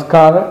 bodhi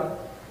sanskara,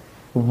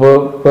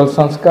 verbal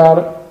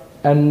sanskara,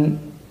 and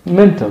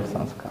mental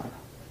sanskara.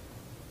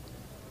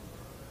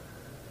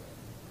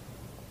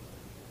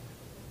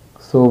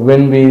 So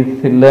when we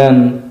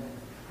learn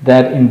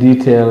that in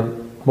detail,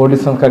 bodhi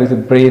sanskara is a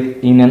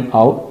breath in and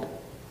out,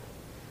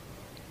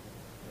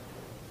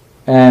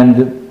 and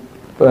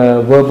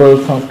verbal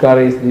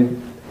sanskara is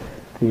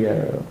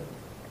the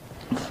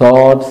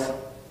thoughts,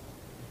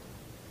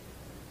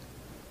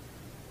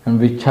 and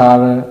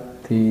vichara,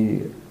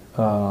 the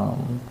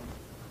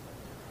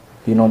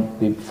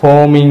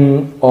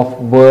forming of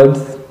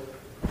words,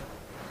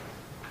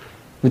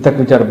 which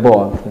are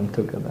both and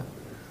together.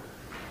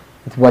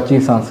 It's vachi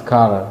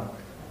sanskara,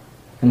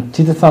 and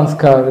chitta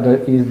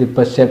sanskara is the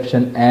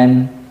perception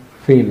and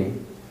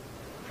feeling.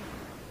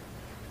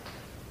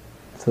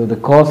 So the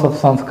cause of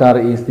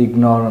sanskara is the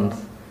ignorance.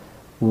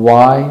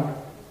 Why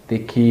they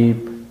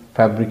keep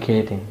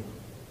fabricating?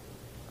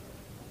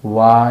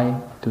 Why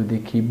do they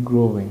keep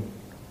growing?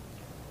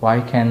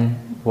 Why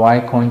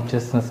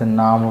consciousness and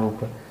nama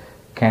rupa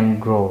can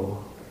grow?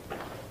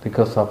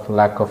 Because of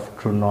lack of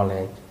true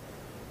knowledge.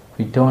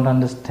 We don't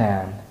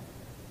understand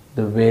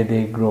the way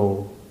they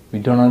grow. We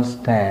don't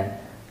understand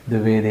the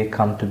way they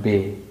come to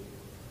be.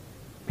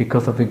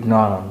 Because of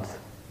ignorance,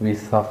 we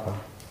suffer.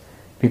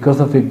 Because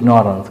of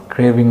ignorance,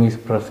 craving is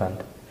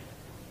present.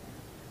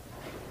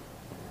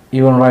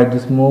 Even right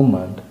this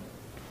moment,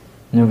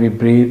 we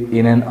breathe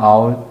in and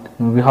out.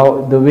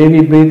 The way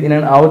we breathe in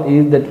and out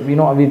is that we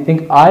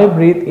think I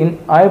breathe in,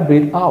 I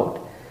breathe out.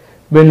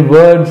 When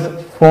words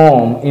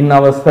form in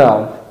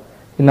ourselves,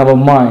 in our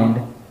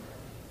mind,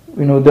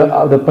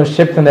 the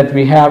perception that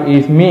we have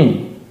is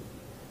me,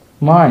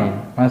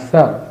 mine,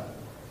 myself.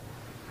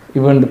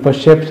 Even the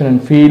perception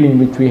and feeling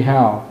which we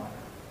have.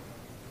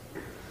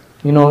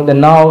 Then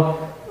now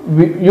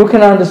you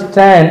can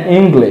understand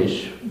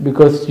English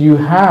because you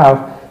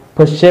have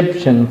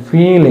perception,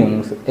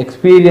 feelings,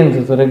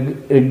 experiences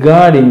related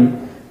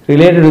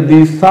to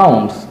these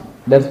sounds.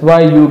 That's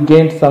why you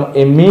gain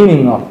a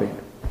meaning of it.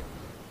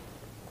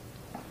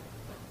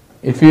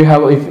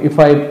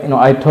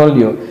 I told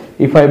you,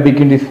 if I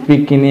begin to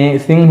speak in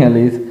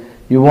Sinhalese,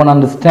 you won't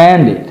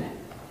understand it.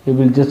 You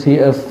will just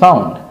hear a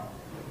sound.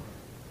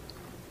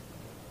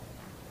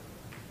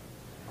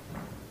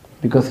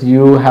 Because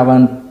you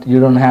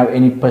don't have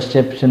any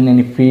perception,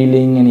 any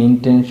feeling, any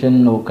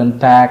intention, no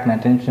contact, no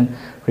attention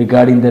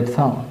regarding that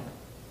sound.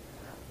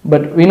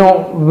 But when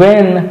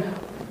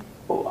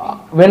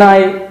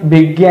I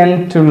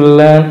began to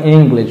learn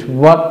English,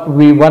 what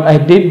I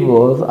did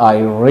was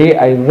I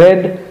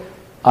read,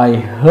 I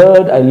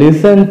heard, I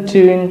listened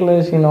to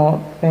English,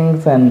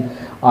 things, and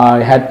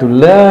I had to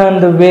learn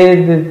the way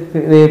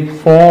they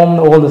formed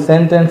all the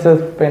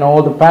sentences,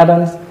 all the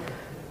patterns.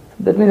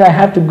 That means I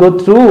have to go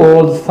through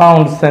all the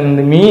sounds and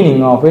the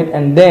meaning of it,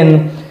 and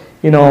then,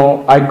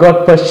 I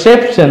got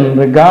perception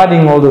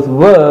regarding all those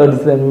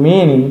words and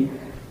meaning.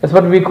 That's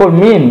what we call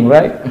meaning,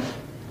 right?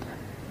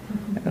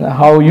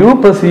 How you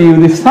perceive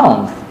the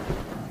sounds.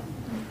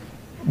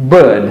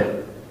 Bird.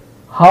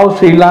 How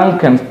Sri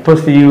Lankans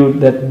perceive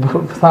that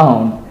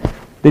sound.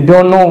 They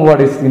don't know what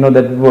is,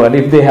 that word.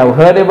 If they have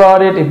heard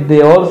about it, if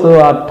they also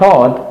are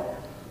taught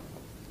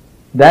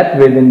that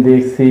way, then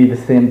they see the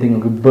same thing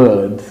with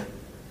birds.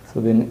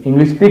 So then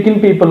English-speaking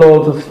people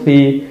also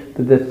see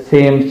the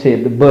same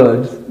shape, the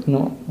birds.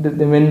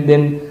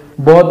 Then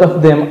both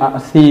of them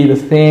see the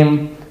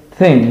same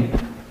thing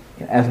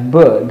as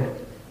bird,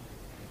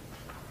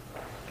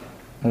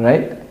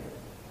 right?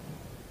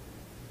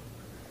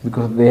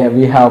 Because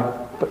we have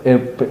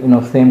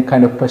same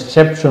kind of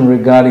perception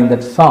regarding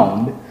that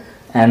sound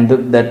and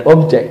that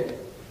object,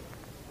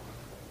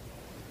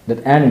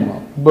 that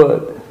animal,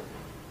 bird,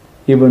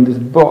 even this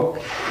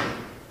book.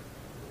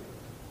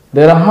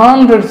 There are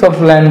hundreds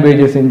of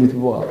languages in this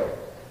world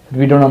that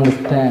we don't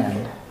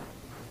understand.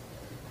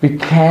 We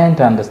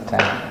can't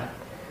understand.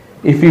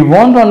 If we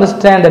want to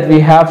understand that, we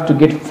have to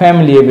get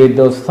familiar with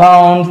those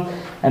sounds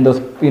and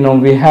those,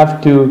 we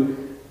have to,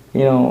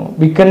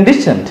 be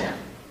conditioned.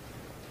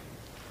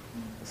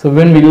 So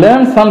when we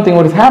learn something,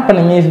 what is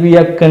happening is we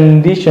are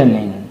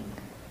conditioning.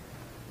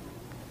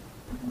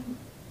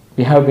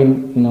 We have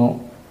been,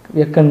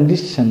 we are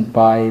conditioned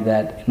by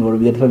that.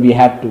 That's why we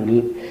have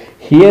to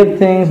hear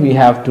things, we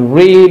have to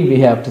read, we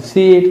have to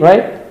see it,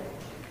 right?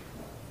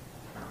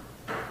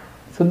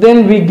 So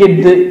then we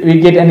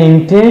get an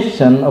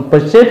intention or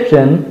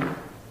perception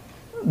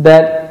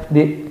that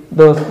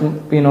those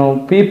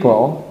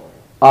people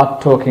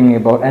are talking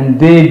about, and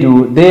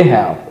they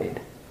have it.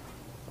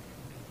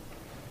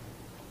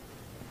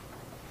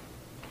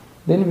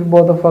 Then we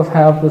both of us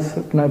have this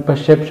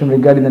perception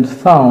regarding that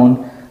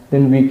sound,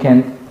 then we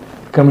can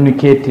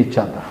communicate to each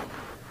other.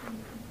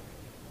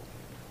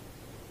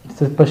 It's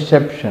a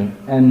perception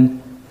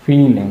and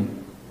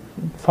feeling.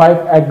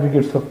 5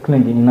 aggregates of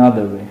clinging, in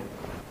other way.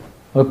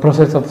 A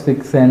process of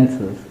 6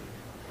 senses.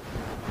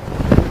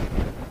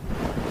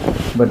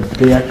 But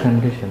they are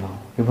conditional.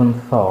 Even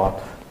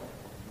thoughts,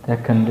 they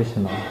are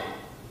conditional.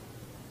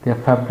 They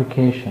are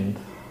fabrications.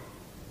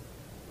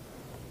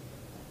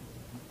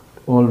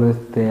 Always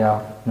they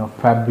are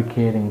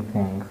fabricating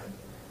things.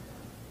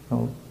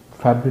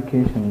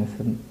 Fabrication is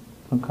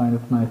some kind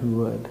of nice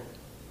word.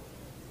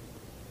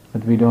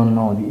 But we don't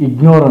know. The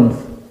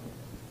ignorance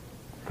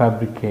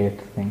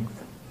fabricates things.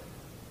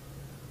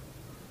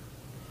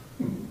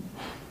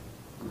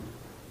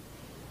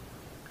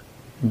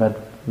 But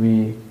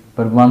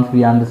once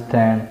we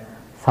understand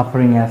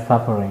suffering as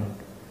suffering,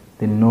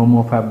 then no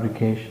more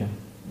fabrication,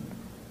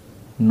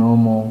 no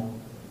more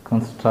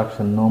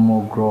construction, no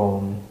more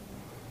growth,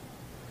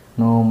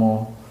 no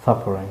more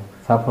suffering.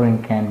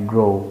 Suffering can't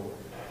grow.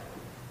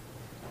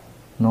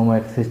 No more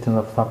existence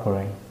of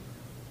suffering,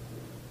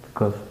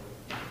 because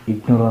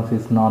ignorance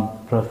is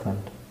not present,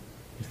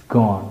 it's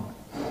gone.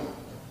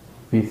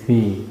 We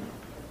see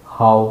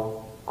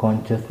how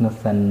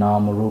consciousness and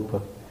nama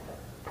rupa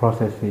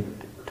process it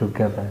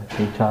together,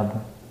 each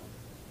other.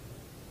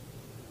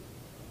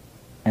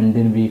 And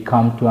then we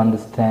come to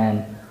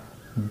understand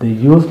the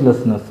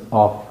uselessness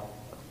of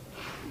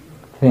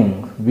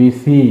things. We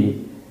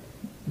see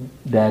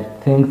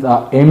that things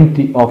are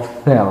empty of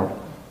self,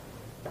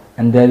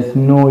 and there is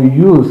no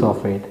use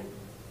of it.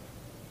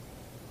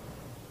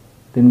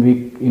 Then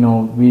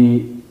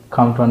we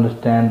come to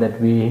understand that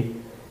we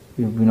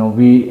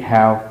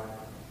have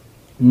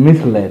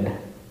misled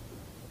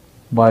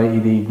by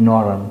the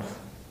ignorance.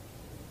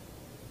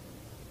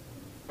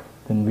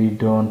 Then we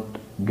don't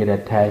get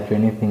attached to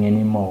anything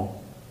anymore.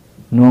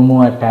 No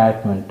more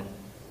attachment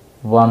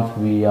once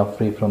we are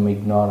free from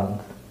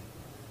ignorance.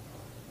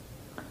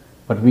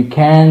 But we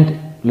can't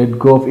let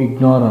go of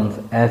ignorance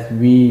as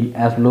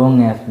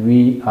long as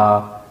we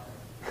are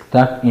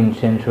stuck in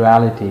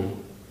sensuality.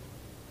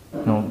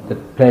 The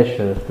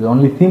pleasures. We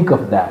only think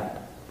of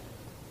that.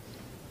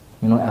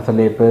 As a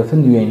lay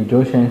person, you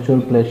enjoy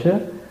sensual pleasure,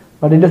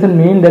 but it doesn't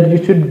mean that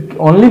you should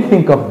only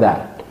think of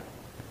that.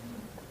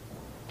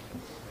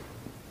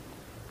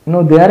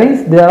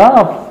 There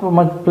are so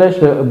much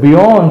pleasure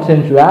beyond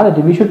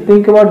sensuality. We should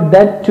think about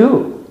that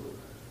too.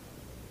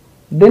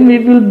 Then we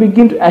will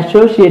begin to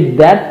associate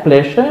that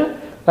pleasure.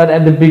 But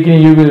at the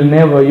beginning, you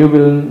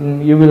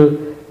will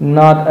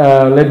not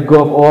let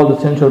go of all the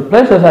sensual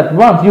pleasures at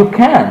once. You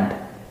can't.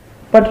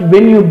 But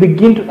when you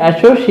begin to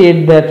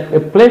associate that a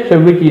pleasure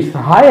which is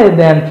higher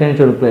than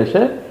sensual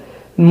pleasure,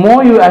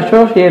 more you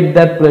associate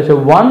that pleasure,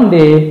 one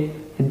day,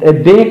 a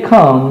day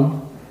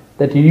comes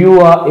that you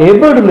are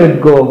able to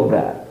let go of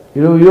that.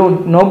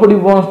 Nobody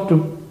wants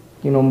to,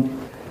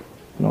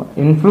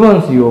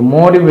 influence you or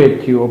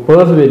motivate you or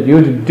persuade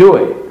you to do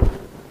it.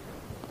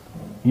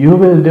 You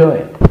will do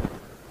it.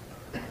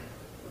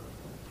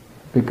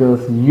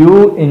 Because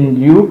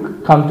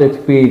you come to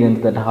experience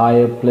that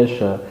higher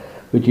pleasure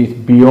which is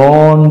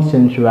beyond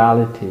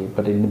sensuality,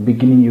 but in the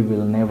beginning you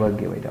will never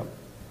give it up.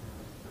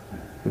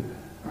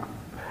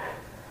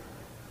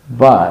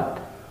 But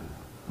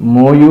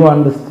more you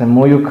understand,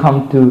 more you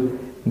come to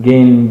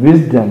gain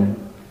wisdom,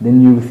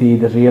 then you see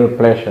the real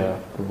pleasure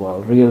of the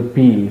world, real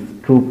peace,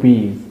 true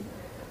peace.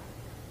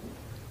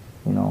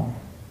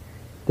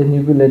 Then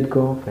you will let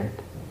go of it.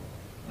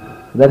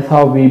 That's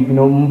how we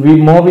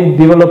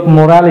develop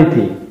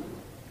morality.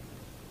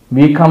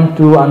 We come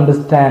to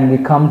understand, we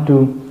come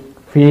to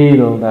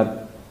feel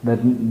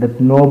that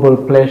noble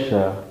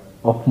pleasure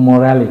of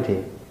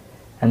morality,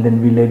 and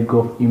then we let go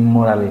of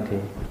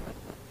immorality.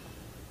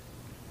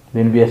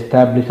 Then we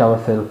establish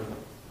ourselves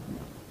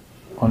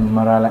on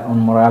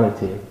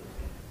morality,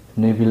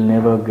 and we will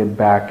never get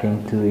back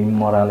into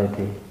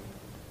immorality.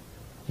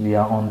 We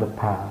are on the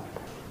path.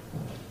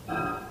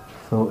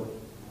 So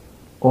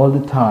all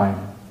the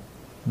time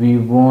we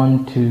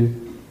want to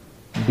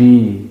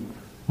be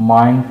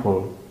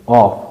mindful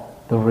of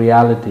the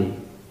reality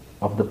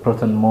of the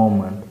present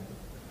moment,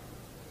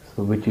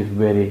 so which is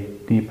very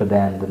deeper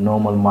than the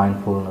normal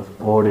mindfulness,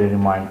 ordinary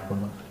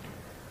mindfulness.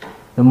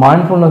 The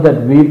mindfulness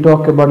that we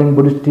talk about in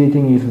Buddhist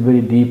teaching is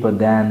very deeper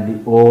than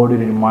the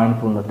ordinary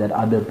mindfulness that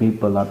other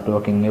people are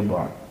talking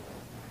about.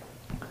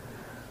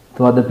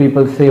 So other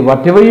people say,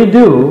 whatever you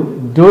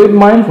do it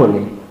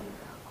mindfully.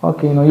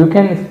 Okay, you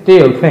can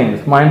steal things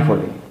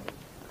mindfully.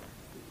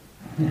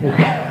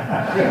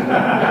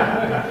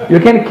 You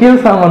can kill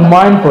someone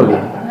mindfully.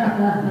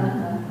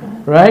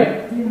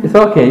 Right? It's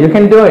okay, you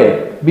can do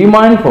it. Be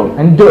mindful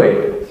and do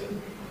it.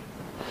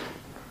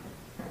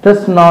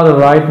 That's not the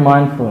right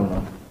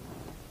mindfulness.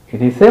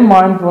 It is a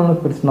mindfulness,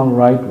 but it's not the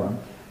right one.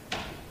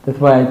 That's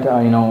why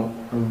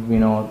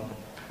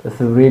it's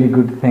a really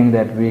good thing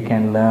that we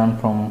can learn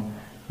from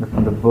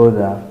the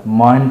Buddha,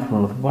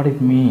 mindfulness, what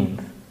it means.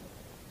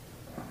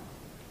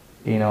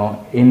 In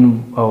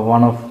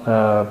one of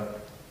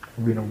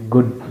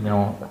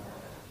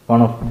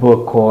one of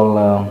book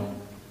called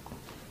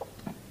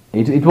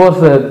it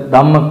was a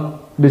Dhamma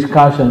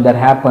discussion that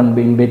happened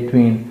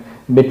between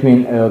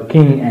a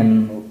king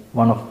and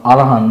one of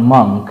Arahant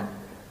monk,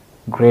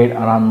 great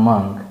Arahant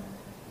monk,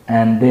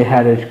 and they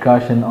had a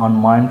discussion on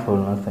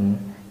mindfulness, and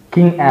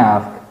king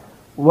asked,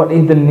 what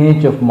is the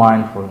nature of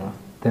mindfulness?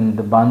 Then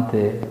the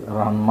Bhante,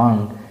 Arahant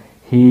monk,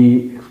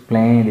 he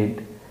explained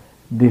it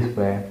this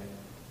way.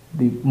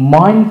 The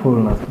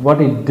mindfulness,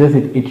 what it does,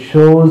 it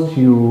shows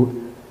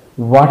you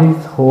what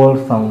is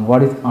wholesome,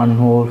 what is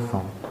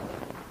unwholesome,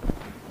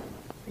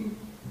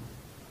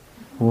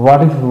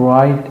 what is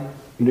right.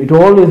 It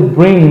always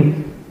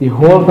brings the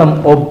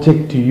wholesome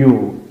object to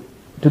you,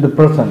 to the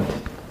present.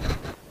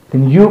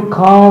 Then you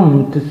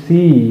come to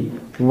see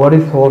what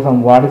is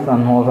wholesome, what is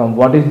unwholesome,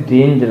 what is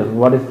dangerous,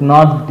 what is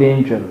not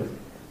dangerous,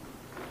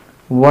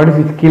 what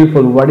is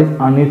skillful, what is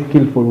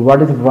unskillful,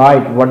 what is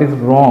right, what is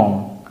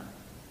wrong,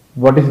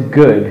 what is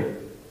good,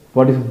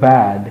 what is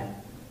bad.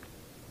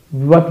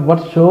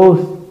 What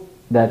shows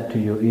that to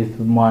you is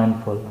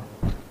mindfulness.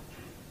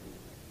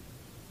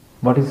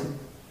 What is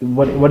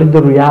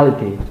the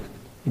reality?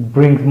 It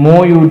brings,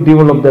 more you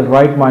develop the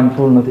right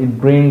mindfulness, it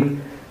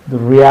brings the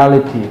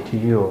reality to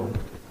you.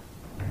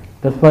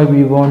 That's why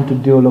we want to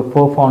develop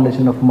 4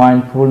 foundations of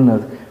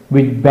mindfulness,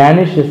 which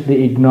banishes the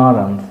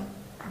ignorance.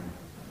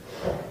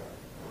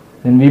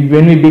 When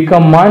we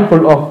become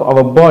mindful of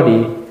our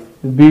body,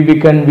 we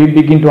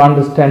begin to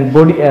understand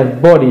body as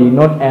body,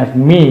 not as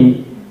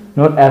me,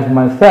 not as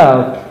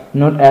myself,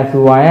 not as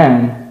who I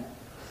am.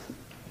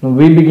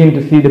 We begin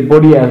to see the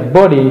body as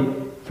body,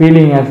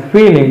 feeling as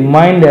feeling,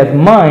 mind as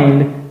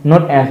mind,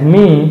 not as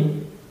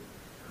me,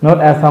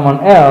 not as someone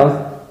else.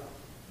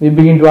 We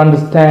begin to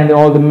understand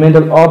all the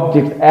mental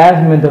objects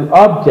as mental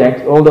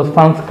objects, all the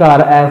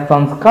sanskara as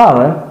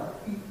sanskara,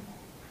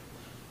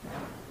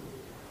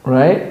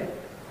 right?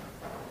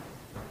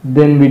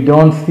 Then we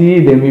don't see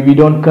them, we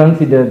don't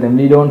consider them,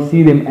 we don't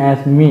see them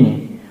as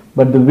me.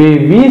 But the way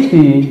we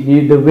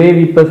see, the way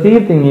we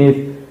perceive things is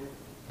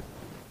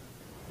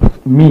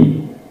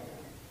me.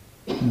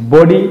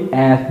 Body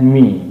as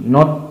me,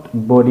 not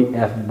body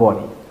as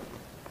body.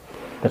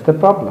 That's the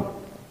problem.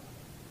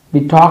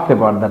 We talked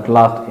about that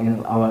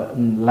in our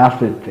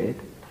last retreat.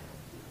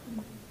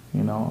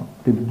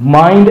 The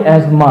mind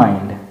as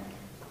mind.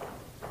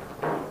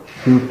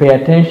 You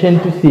pay attention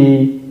to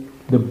see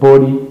the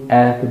body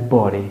as the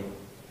body.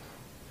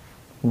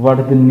 What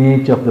is the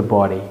nature of the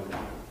body?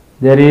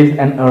 There is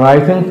an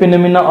arising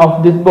phenomena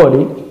of this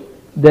body.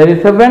 There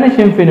is a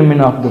vanishing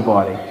phenomena of the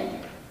body.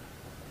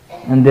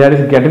 And there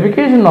is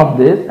gratification of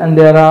this, and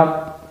there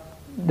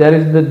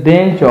is the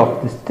danger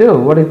of this too.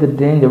 What is the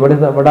danger? What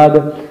are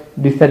the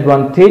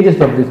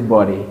disadvantages of this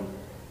body?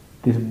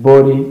 This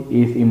body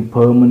is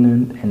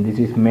impermanent, and this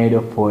is made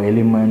of 4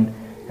 elements,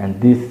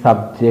 and this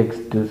subjects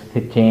to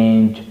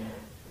change.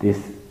 This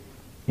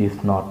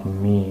is not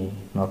me,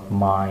 not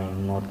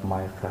mine, not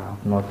myself,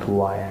 not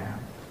who I am.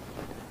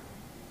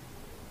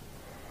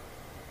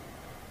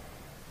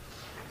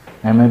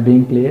 Am I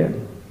being clear?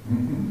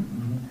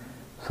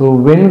 So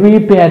when we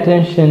pay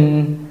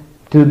attention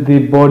to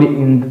the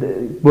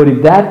body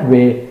that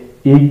way,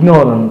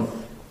 ignorance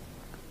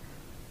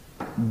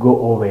go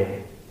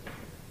away.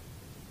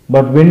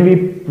 But when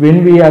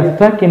we are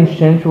stuck in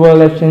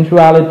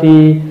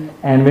sensuality,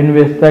 and when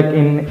we are stuck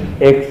in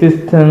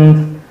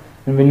existence,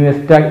 and when we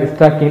are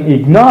stuck in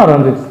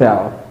ignorance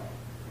itself,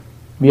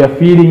 we are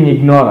feeding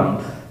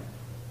ignorance.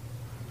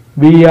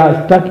 We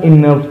are stuck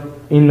in a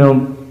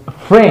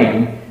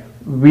frame.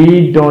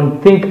 We don't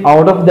think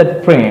out of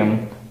that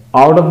frame,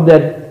 out of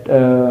that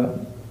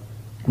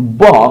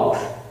box.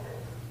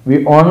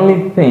 We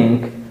only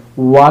think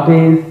what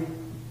is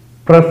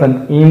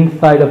present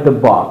inside of the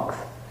box.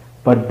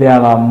 But there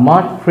are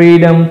much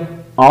freedom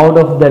out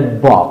of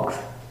that box.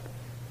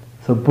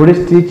 So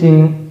Buddhist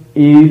teaching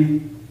is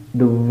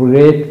the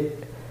way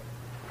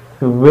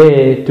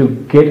to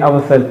get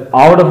ourselves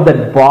out of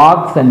that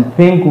box and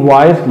think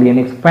wisely and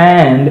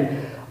expand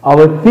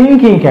our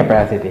thinking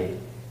capacity.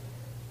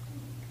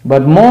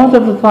 But most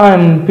of the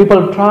time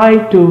people try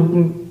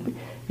to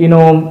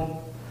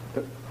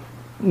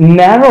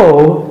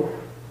narrow,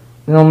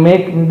 they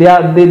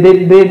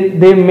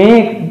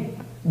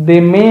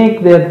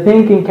make their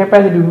thinking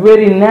capacity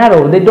very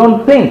narrow. They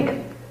don't think.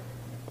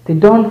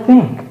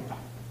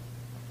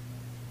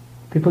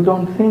 People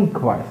don't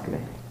think wisely.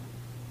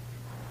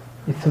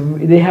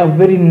 They have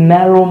very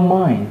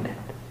narrow-minded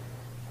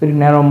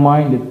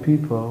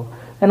people.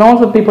 And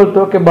also people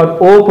talk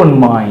about open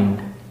mind.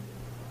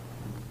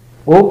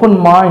 Open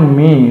mind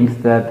means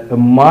that a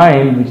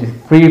mind which is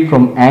free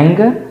from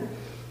anger,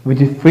 which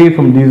is free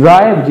from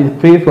desire, which is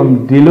free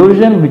from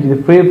delusion, which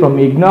is free from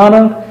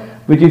ignorance,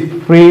 which is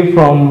free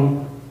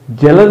from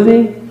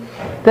jealousy,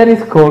 that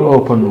is called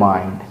open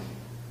mind.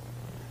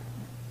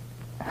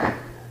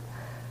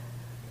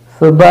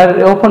 So,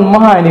 but open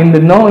mind in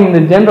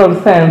the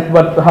general sense,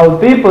 but how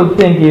people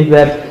think is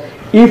that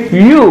if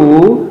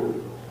you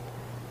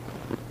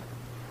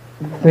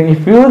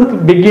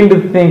begin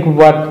to think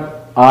what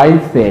I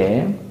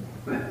say,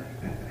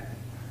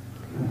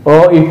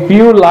 or if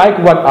you like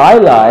what I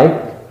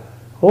like,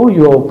 oh,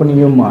 you're opening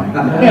your mind.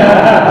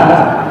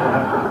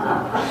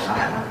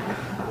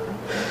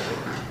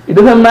 It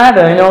doesn't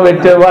matter,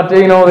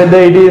 whether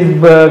it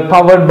is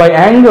powered by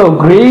anger, or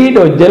greed,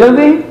 or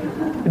jealousy,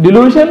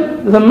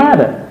 delusion, doesn't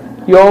matter.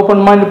 You're an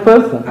open-minded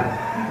person.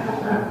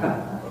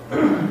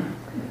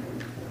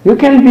 You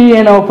can be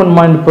an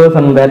open-minded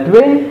person that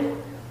way.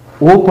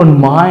 Open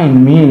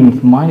mind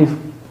means mind is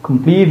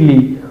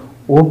completely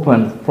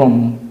open,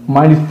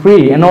 mind is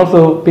free. And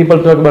also people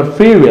talk about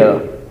free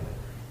will.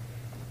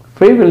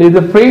 Free will is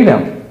a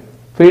freedom.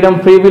 Free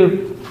from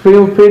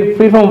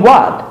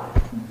what?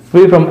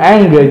 Free from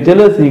anger,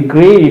 jealousy,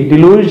 greed,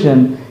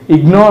 delusion,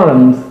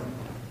 ignorance.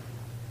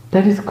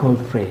 That is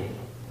called free.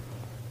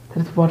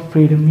 That is what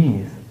freedom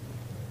is.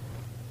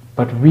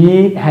 But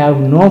we have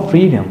no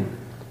freedom.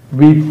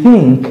 We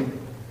think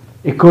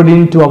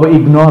according to our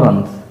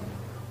ignorance.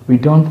 We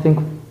don't think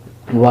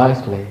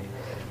wisely.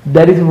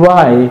 That is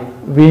why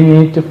we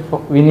need to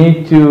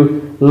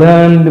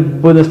learn the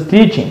Buddha's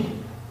teaching,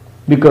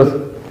 because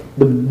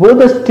the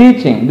Buddha's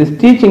teaching, this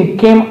teaching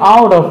came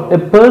out of a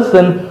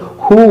person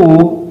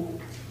who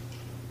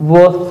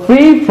was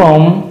free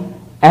from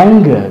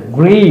anger,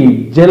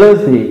 greed,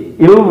 jealousy,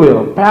 ill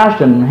will,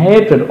 passion,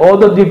 hatred, all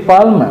the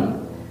defilement.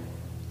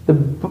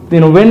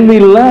 When we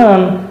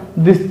learn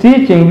this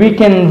teaching, we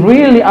can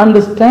really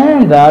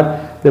understand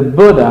that the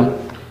Buddha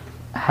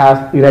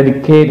has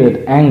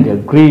eradicated anger,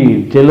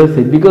 greed,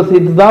 jealousy, because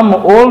it's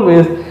Dhamma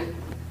always,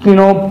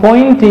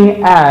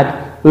 pointing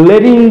at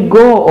letting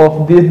go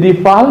of this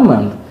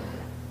defilement.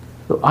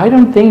 So I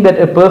don't think that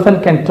a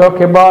person can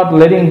talk about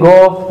letting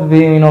go of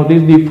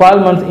these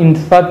defilements in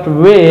such a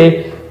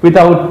way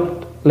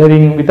without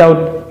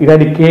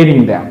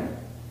eradicating them.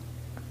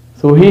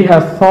 So he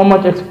has so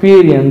much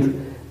experience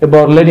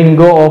about letting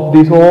go of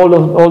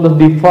all the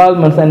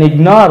defilements and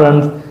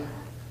ignorance,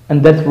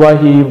 and that's why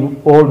he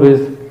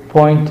always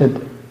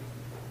pointed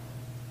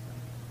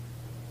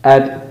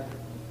at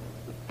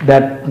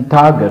that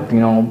target,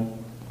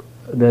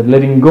 the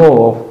letting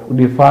go of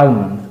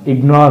defilements,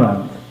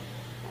 ignorance.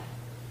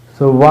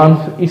 So once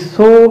it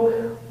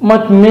so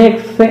much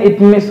makes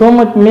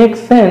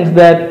sense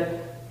that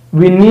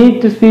we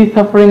need to see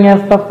suffering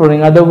as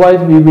suffering,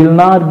 otherwise we will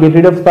not get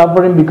rid of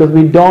suffering, because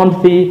we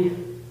don't see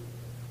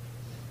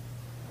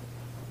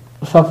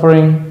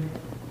suffering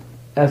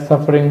as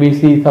suffering, we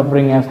see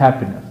suffering as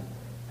happiness.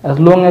 As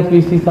long as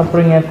we see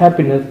suffering as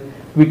happiness,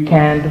 we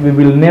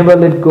will never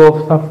let go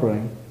of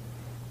suffering.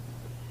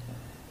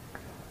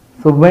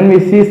 So when we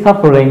see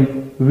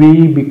suffering,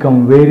 we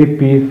become very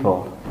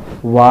peaceful.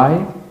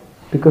 Why?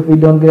 Because we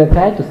don't get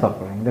attached to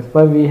suffering. That's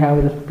why we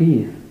have this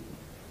peace.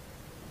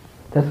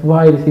 That's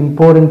why it is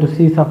important to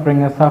see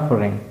suffering as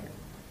suffering.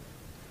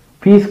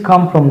 Peace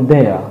comes from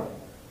there.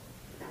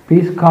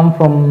 Peace comes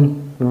from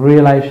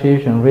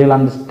realization, real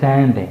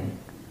understanding.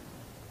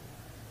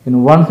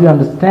 Once you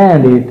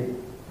understand it,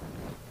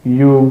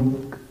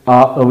 you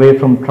are away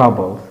from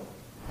troubles.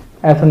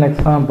 As an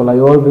example, I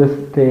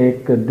always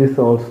take this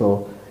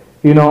also.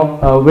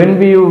 When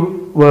we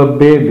were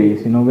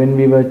babies, when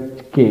we were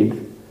kids,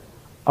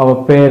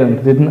 our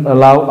parents didn't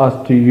allow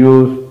us to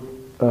use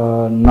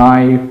a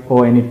knife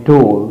or any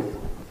tools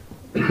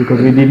because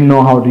we didn't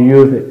know how to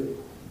use it.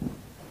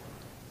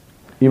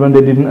 Even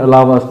they didn't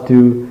allow us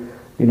to,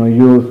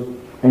 use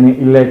any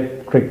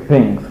electric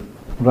things,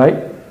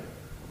 right?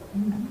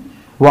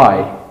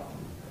 Why?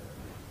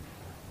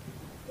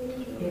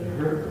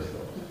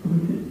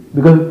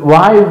 Because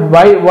why is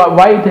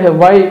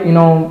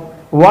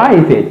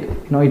it?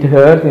 It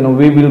hurts.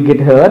 We will get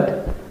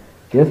hurt.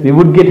 Yes, we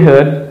would get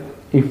hurt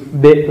if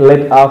they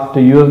let us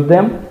to use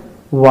them.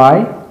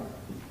 Why?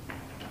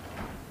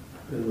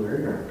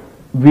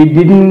 We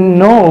didn't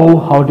know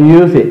how to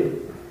use it.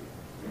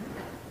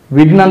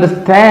 We didn't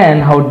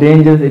understand how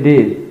dangerous it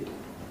is.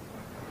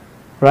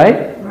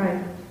 Right?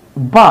 Right.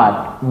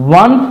 But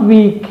once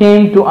we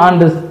came to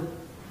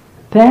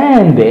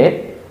understand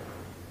it,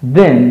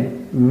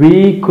 then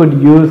we could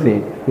use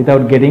it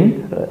without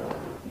getting hurt.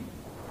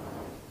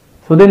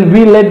 So then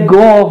we let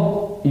go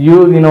of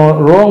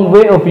wrong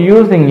way of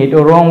using it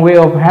or wrong way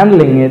of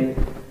handling it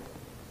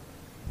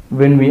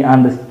when we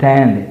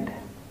understand it.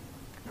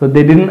 So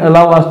they didn't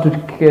allow us to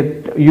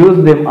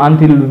use them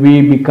until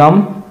we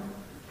become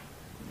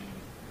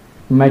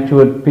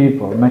matured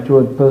people,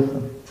 matured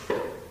person.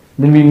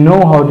 Then we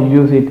know how to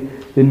use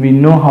it, then we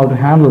know how to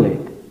handle it.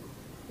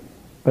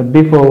 But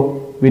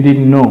before, we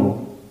didn't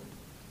know.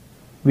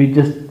 We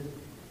just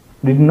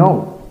didn't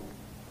know.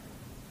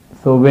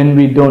 So when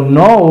we don't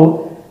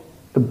know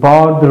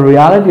about the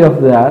reality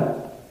of that,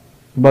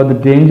 about the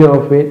danger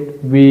of it,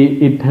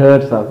 it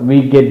hurts us.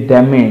 We get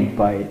damaged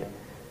by it.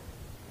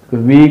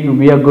 Because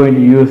we are going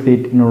to use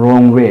it in a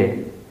wrong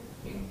way.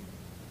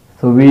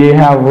 So we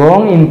have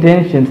wrong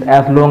intentions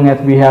as long as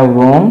we have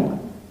wrong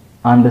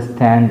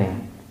understanding.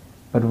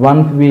 But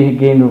once we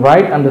gain the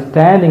right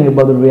understanding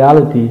about the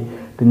reality,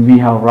 then we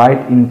have right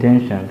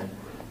intentions.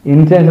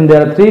 Intention,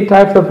 there are three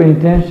types of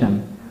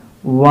intention.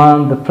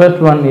 The first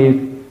one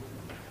is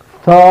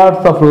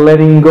thoughts of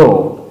letting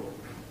go.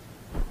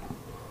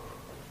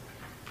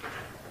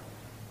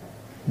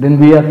 Then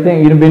we are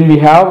saying, when we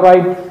have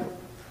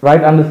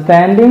right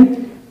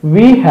understanding,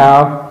 we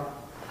have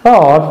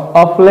thoughts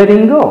of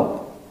letting go.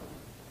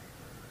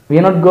 We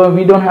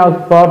don't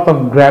have thoughts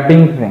of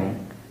grabbing things.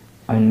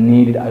 I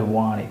need it, I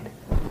want it.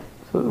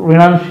 So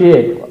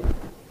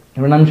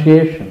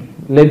renunciation,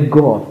 let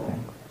go of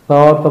things.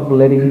 Thoughts of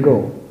letting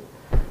go.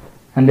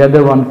 And the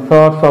other one,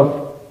 thoughts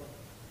of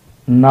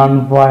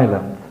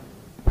non-violence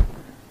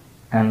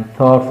and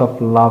thoughts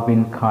of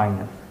loving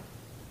kindness.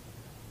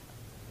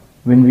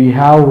 When we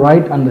have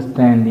right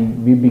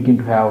understanding, we begin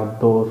to have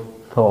those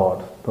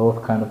thoughts, those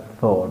kind of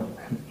thoughts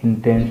and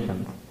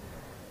intentions.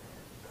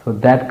 So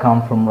that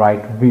comes from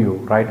right view,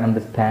 right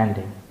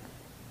understanding.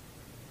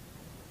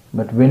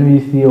 But when we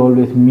see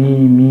always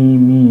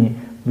me,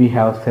 we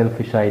have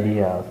selfish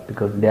ideas,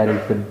 because there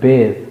is a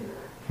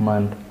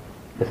basement,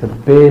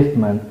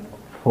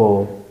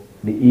 for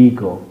the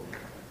ego.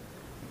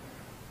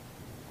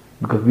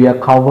 Because we are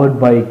covered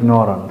by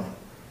ignorance.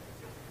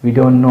 We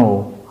don't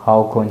know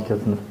how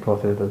consciousness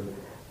processes.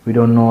 We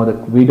don't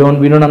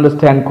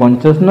understand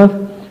consciousness.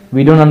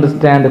 We don't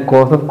understand the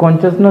cause of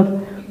consciousness.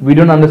 We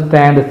don't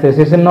understand the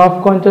cessation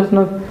of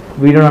consciousness.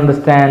 We don't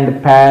understand the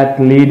path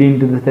leading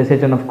to the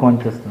cessation of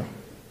consciousness.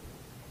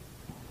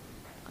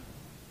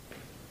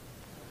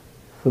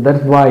 So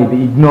that's why the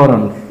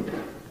ignorance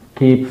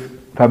keeps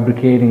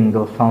fabricating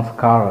those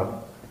sanskaras.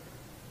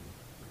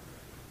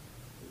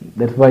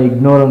 That's why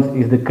ignorance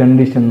is the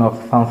condition of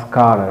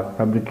sanskara,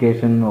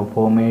 fabrication or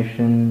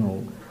formation,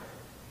 or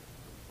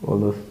all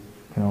those,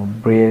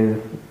 breath,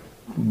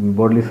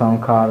 bodily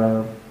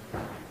sanskara,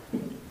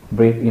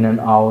 breath in and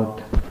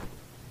out,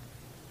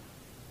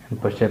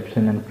 and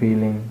perception and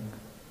feeling,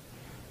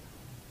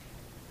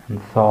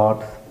 and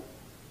thoughts.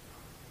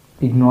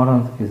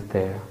 Ignorance is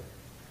there.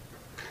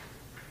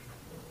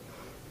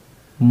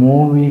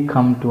 More we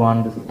come to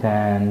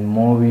understand,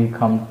 more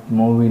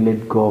we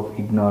let go of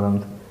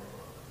ignorance,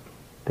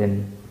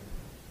 then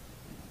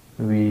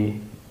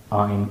we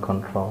are in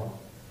control.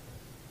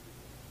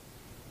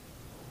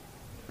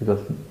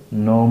 Because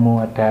no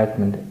more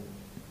attachment.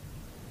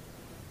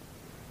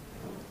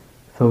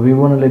 So we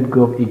want to let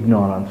go of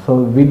ignorance.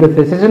 So with the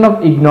cessation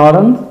of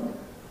ignorance,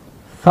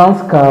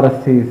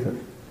 sanskara ceases.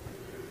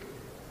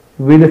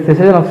 With the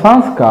cessation of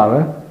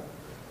sanskara,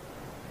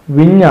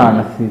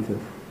 vijnana ceases.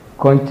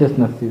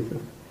 Consciousness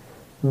ceases.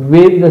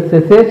 With the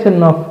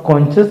cessation of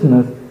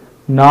consciousness,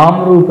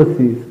 nama-rupa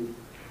ceases.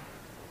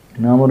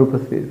 Nama-rupa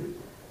ceases.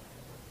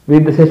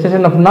 With the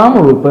cessation of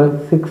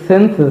nama-rupa, six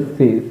senses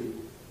cease.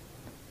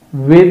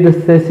 With the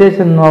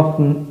cessation of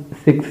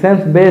six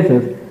sense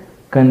bases,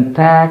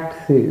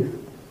 contact ceases.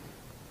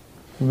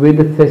 With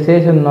the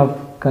cessation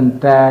of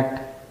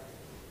contact,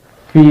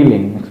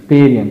 feeling,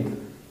 experience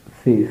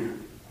cease.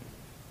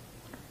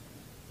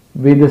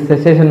 With the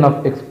cessation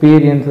of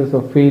experiences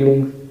or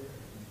feelings,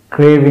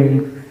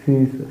 craving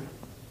ceases.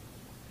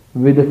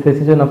 With the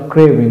cessation of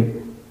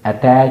craving,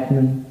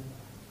 attachment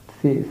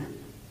ceases.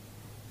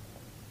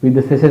 With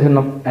the cessation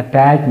of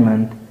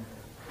attachment,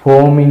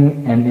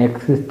 forming an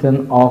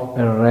existence of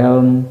a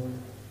realm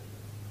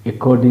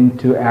according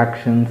to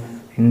actions,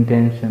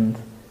 intentions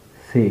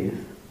cease.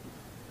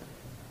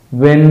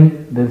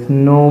 When there is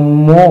no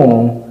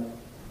more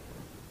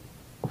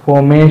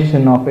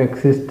formation of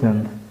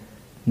existence,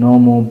 no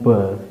more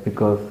birth,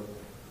 because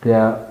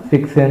their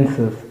six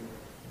senses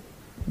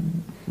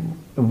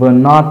were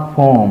not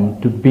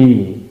formed to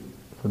be,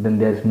 so then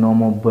there is no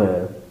more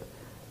birth.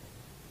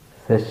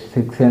 Such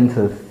six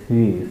senses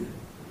cease.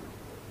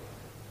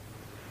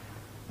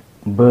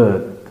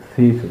 Birth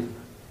ceases.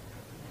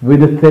 With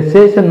the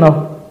cessation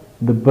of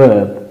the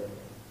birth,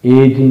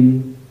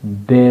 aging,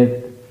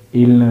 death,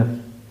 illness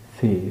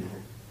cease.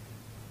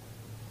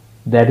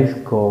 That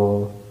is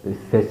called the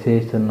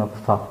cessation of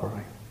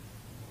suffering.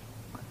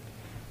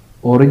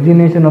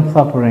 Origination of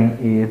suffering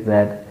is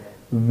that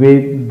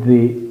with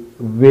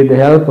the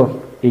help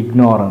of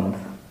ignorance,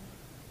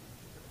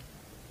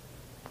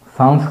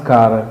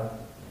 samskara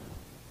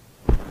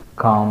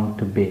come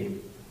to be.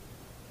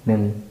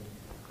 Then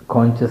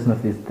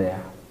consciousness is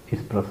there,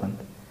 is present.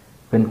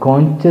 When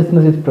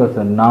consciousness is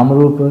present,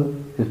 nama-rupa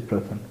is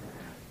present.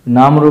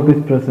 Nama-rupa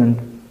is present,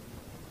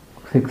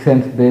 six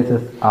sense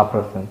bases are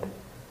present.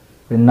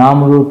 When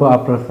nama-rupa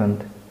are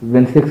present,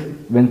 when six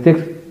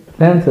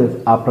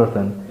senses are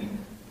present,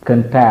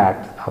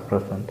 contacts are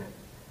present.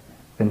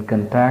 When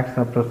contacts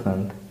are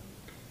present,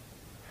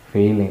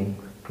 feelings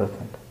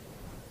present.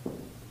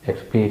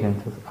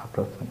 Experiences are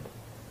present.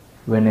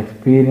 When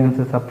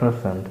experiences are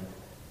present,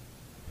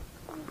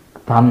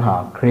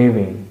 tanha,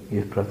 craving,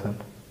 is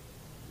present.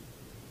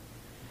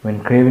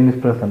 When craving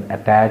is present,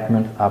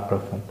 attachments are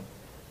present.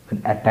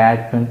 When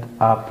attachments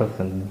are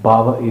present,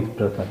 bhava is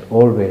present.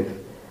 Always,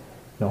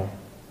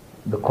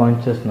 the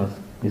consciousness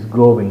is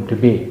growing to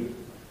be.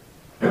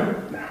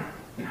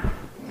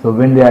 So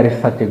when there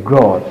is such a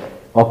growth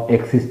of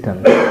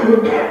existence,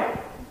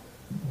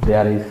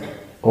 there is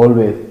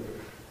always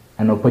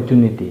an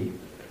opportunity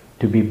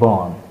to be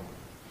born.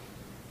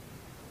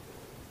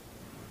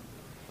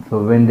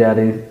 So when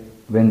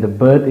the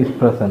birth is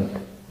present,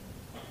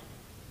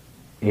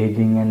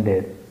 aging and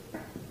death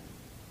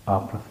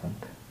are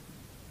present.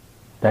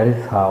 That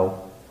is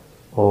how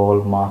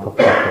all mass of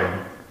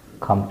suffering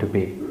come to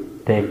be,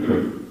 take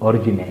place,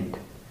 originate.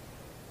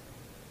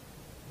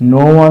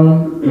 No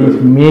one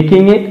is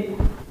making it.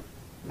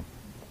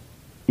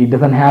 It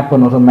doesn't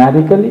happen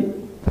automatically.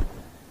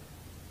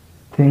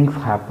 Things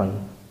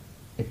happen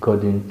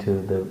according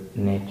to the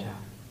nature,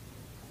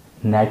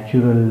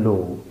 natural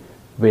law.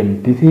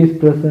 When this is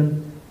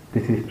present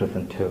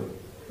too.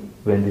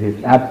 When this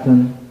is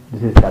absent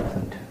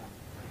too.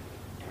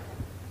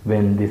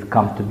 When this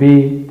comes to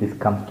be, this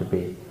comes to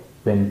be.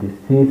 When this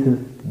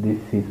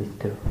ceases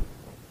too.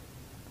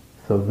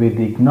 So with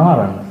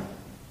ignorance,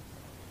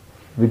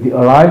 with the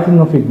arising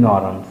of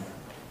ignorance,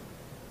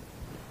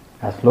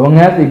 as long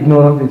as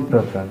ignorance is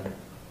present,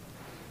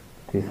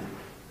 this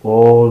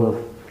all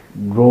the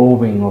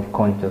growing of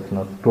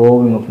consciousness,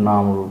 growing of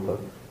nama-rupa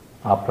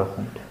are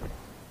present.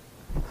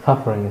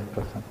 Suffering is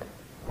present.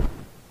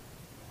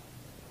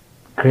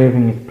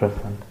 Craving is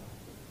present.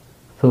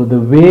 So the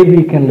way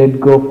we can let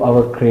go of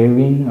our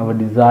craving, our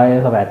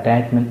desires, our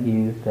attachment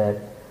is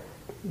that,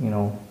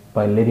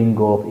 by letting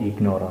go of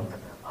ignorance.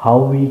 How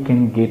we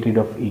can get rid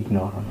of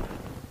ignorance?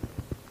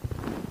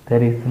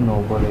 That is the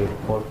Noble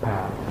Eightfold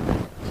Path.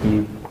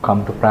 We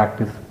come to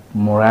practice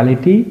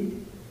morality.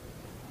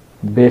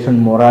 Based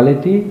on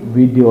morality,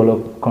 we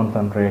develop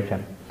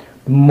concentration.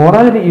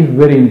 Morality is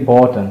very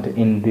important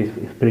in this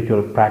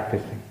spiritual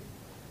practicing,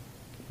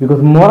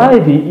 because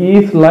morality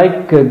is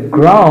like a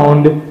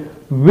ground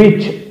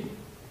which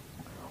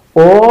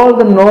all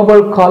the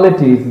noble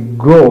qualities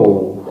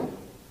grow.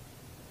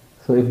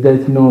 So if there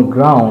is no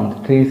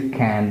ground, trees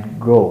can't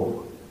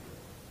grow.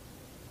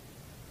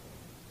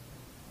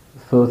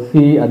 So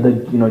see at the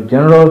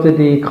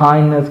generosity,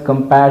 kindness,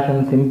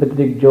 compassion,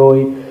 sympathetic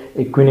joy,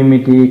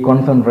 equanimity,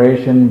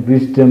 concentration,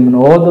 wisdom, and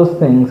all those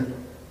things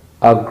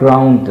are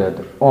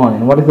grounded on.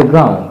 And what is the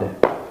ground?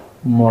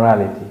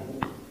 Morality.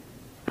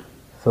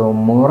 So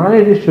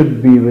morality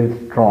should be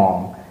very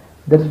strong.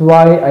 That's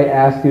why I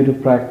asked you to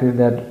practice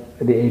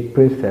the 8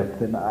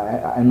 precepts,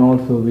 and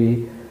also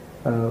we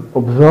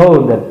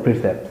observe that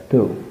precepts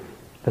too.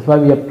 That's why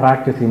we are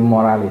practicing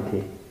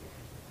morality.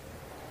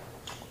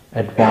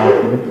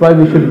 Advanced. That's why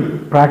we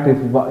should practice.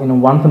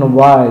 Once in a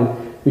while,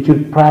 we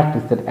should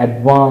practice that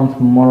advanced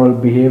moral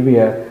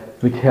behavior,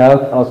 which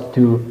helps us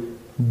to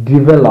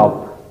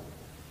develop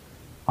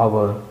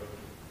our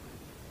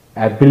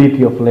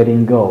ability of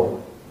letting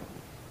go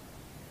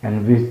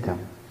and wisdom.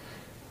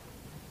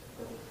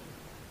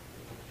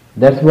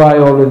 That's why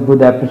always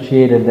Buddha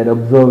appreciated that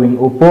observing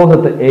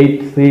opposite the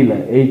 8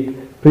 sila,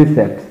 8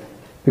 precepts,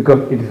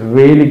 because it is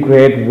really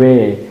great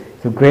way.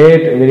 It's a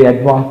great, very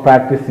advanced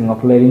practicing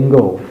of letting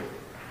go.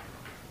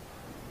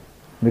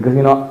 Because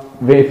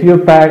if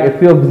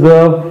you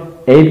observe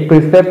 8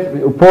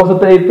 precepts, opposite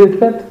the 8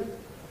 precepts,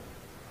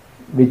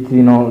 which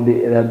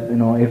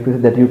 8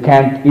 precepts that you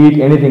can't eat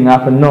anything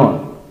after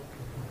noon,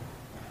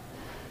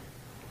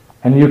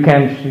 and you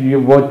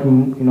watch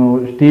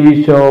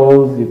TV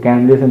shows, you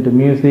can listen to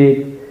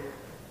music,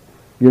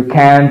 you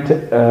can't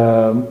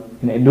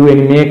do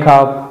any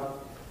makeup,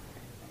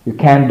 you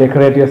can't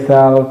decorate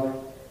yourself.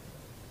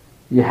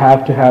 You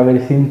have to have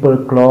very simple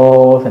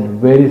clothes and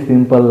very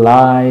simple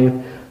life.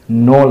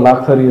 No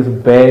luxurious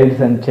beds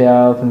and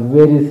chairs, and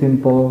very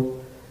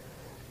simple.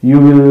 You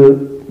will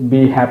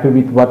be happy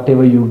with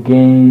whatever you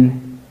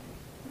gain,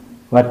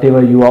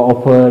 whatever you are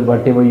offered,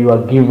 whatever you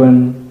are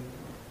given.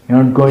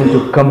 You're not going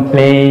to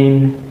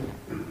complain.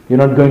 You're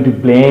not going to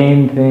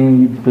blame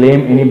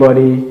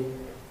anybody.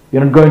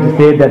 You're not going to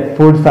say that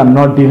foods are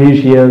not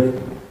delicious.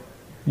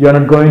 You're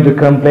not going to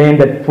complain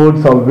that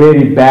foods are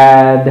very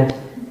bad.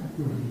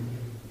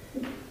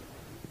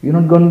 You're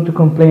not going to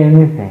complain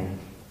anything.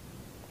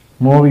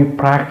 More we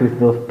practice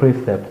those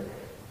precepts,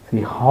 see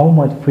how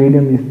much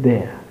freedom is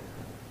there.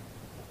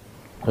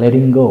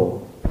 Letting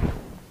go.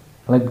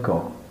 Let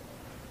go.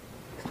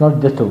 It's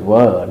not just a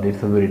word,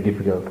 it's a very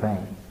difficult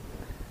thing.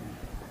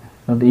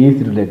 It's not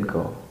easy to let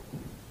go,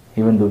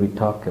 even though we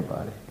talk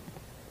about it.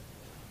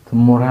 So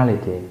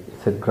morality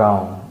is a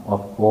ground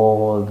of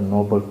all the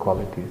noble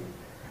qualities.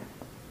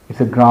 It's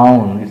a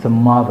ground, it's a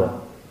mother.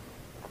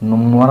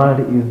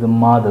 Morality is the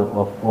mother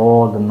of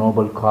all the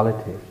noble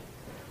qualities.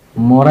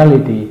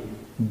 Morality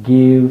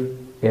gives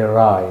a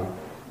rise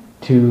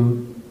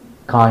to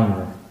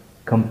kindness,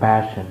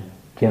 compassion,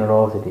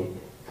 generosity,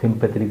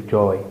 sympathetic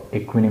joy,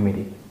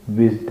 equanimity,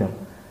 wisdom,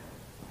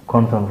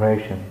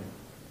 concentration,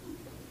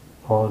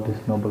 all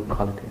these noble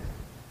qualities.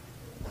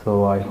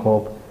 So I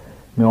hope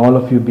may all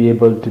of you be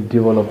able to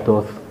develop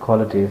those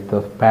qualities,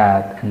 those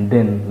paths, and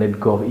then let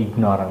go of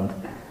ignorance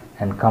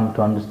and come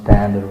to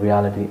understand the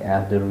reality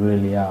as they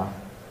really are,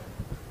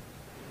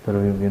 the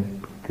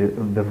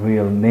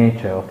real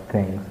nature of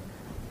things,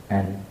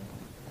 and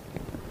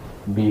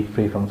be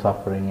free from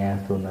suffering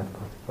as soon as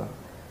possible.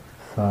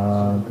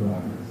 Sadhu,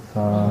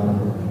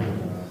 sadhu,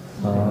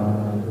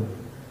 sadhu.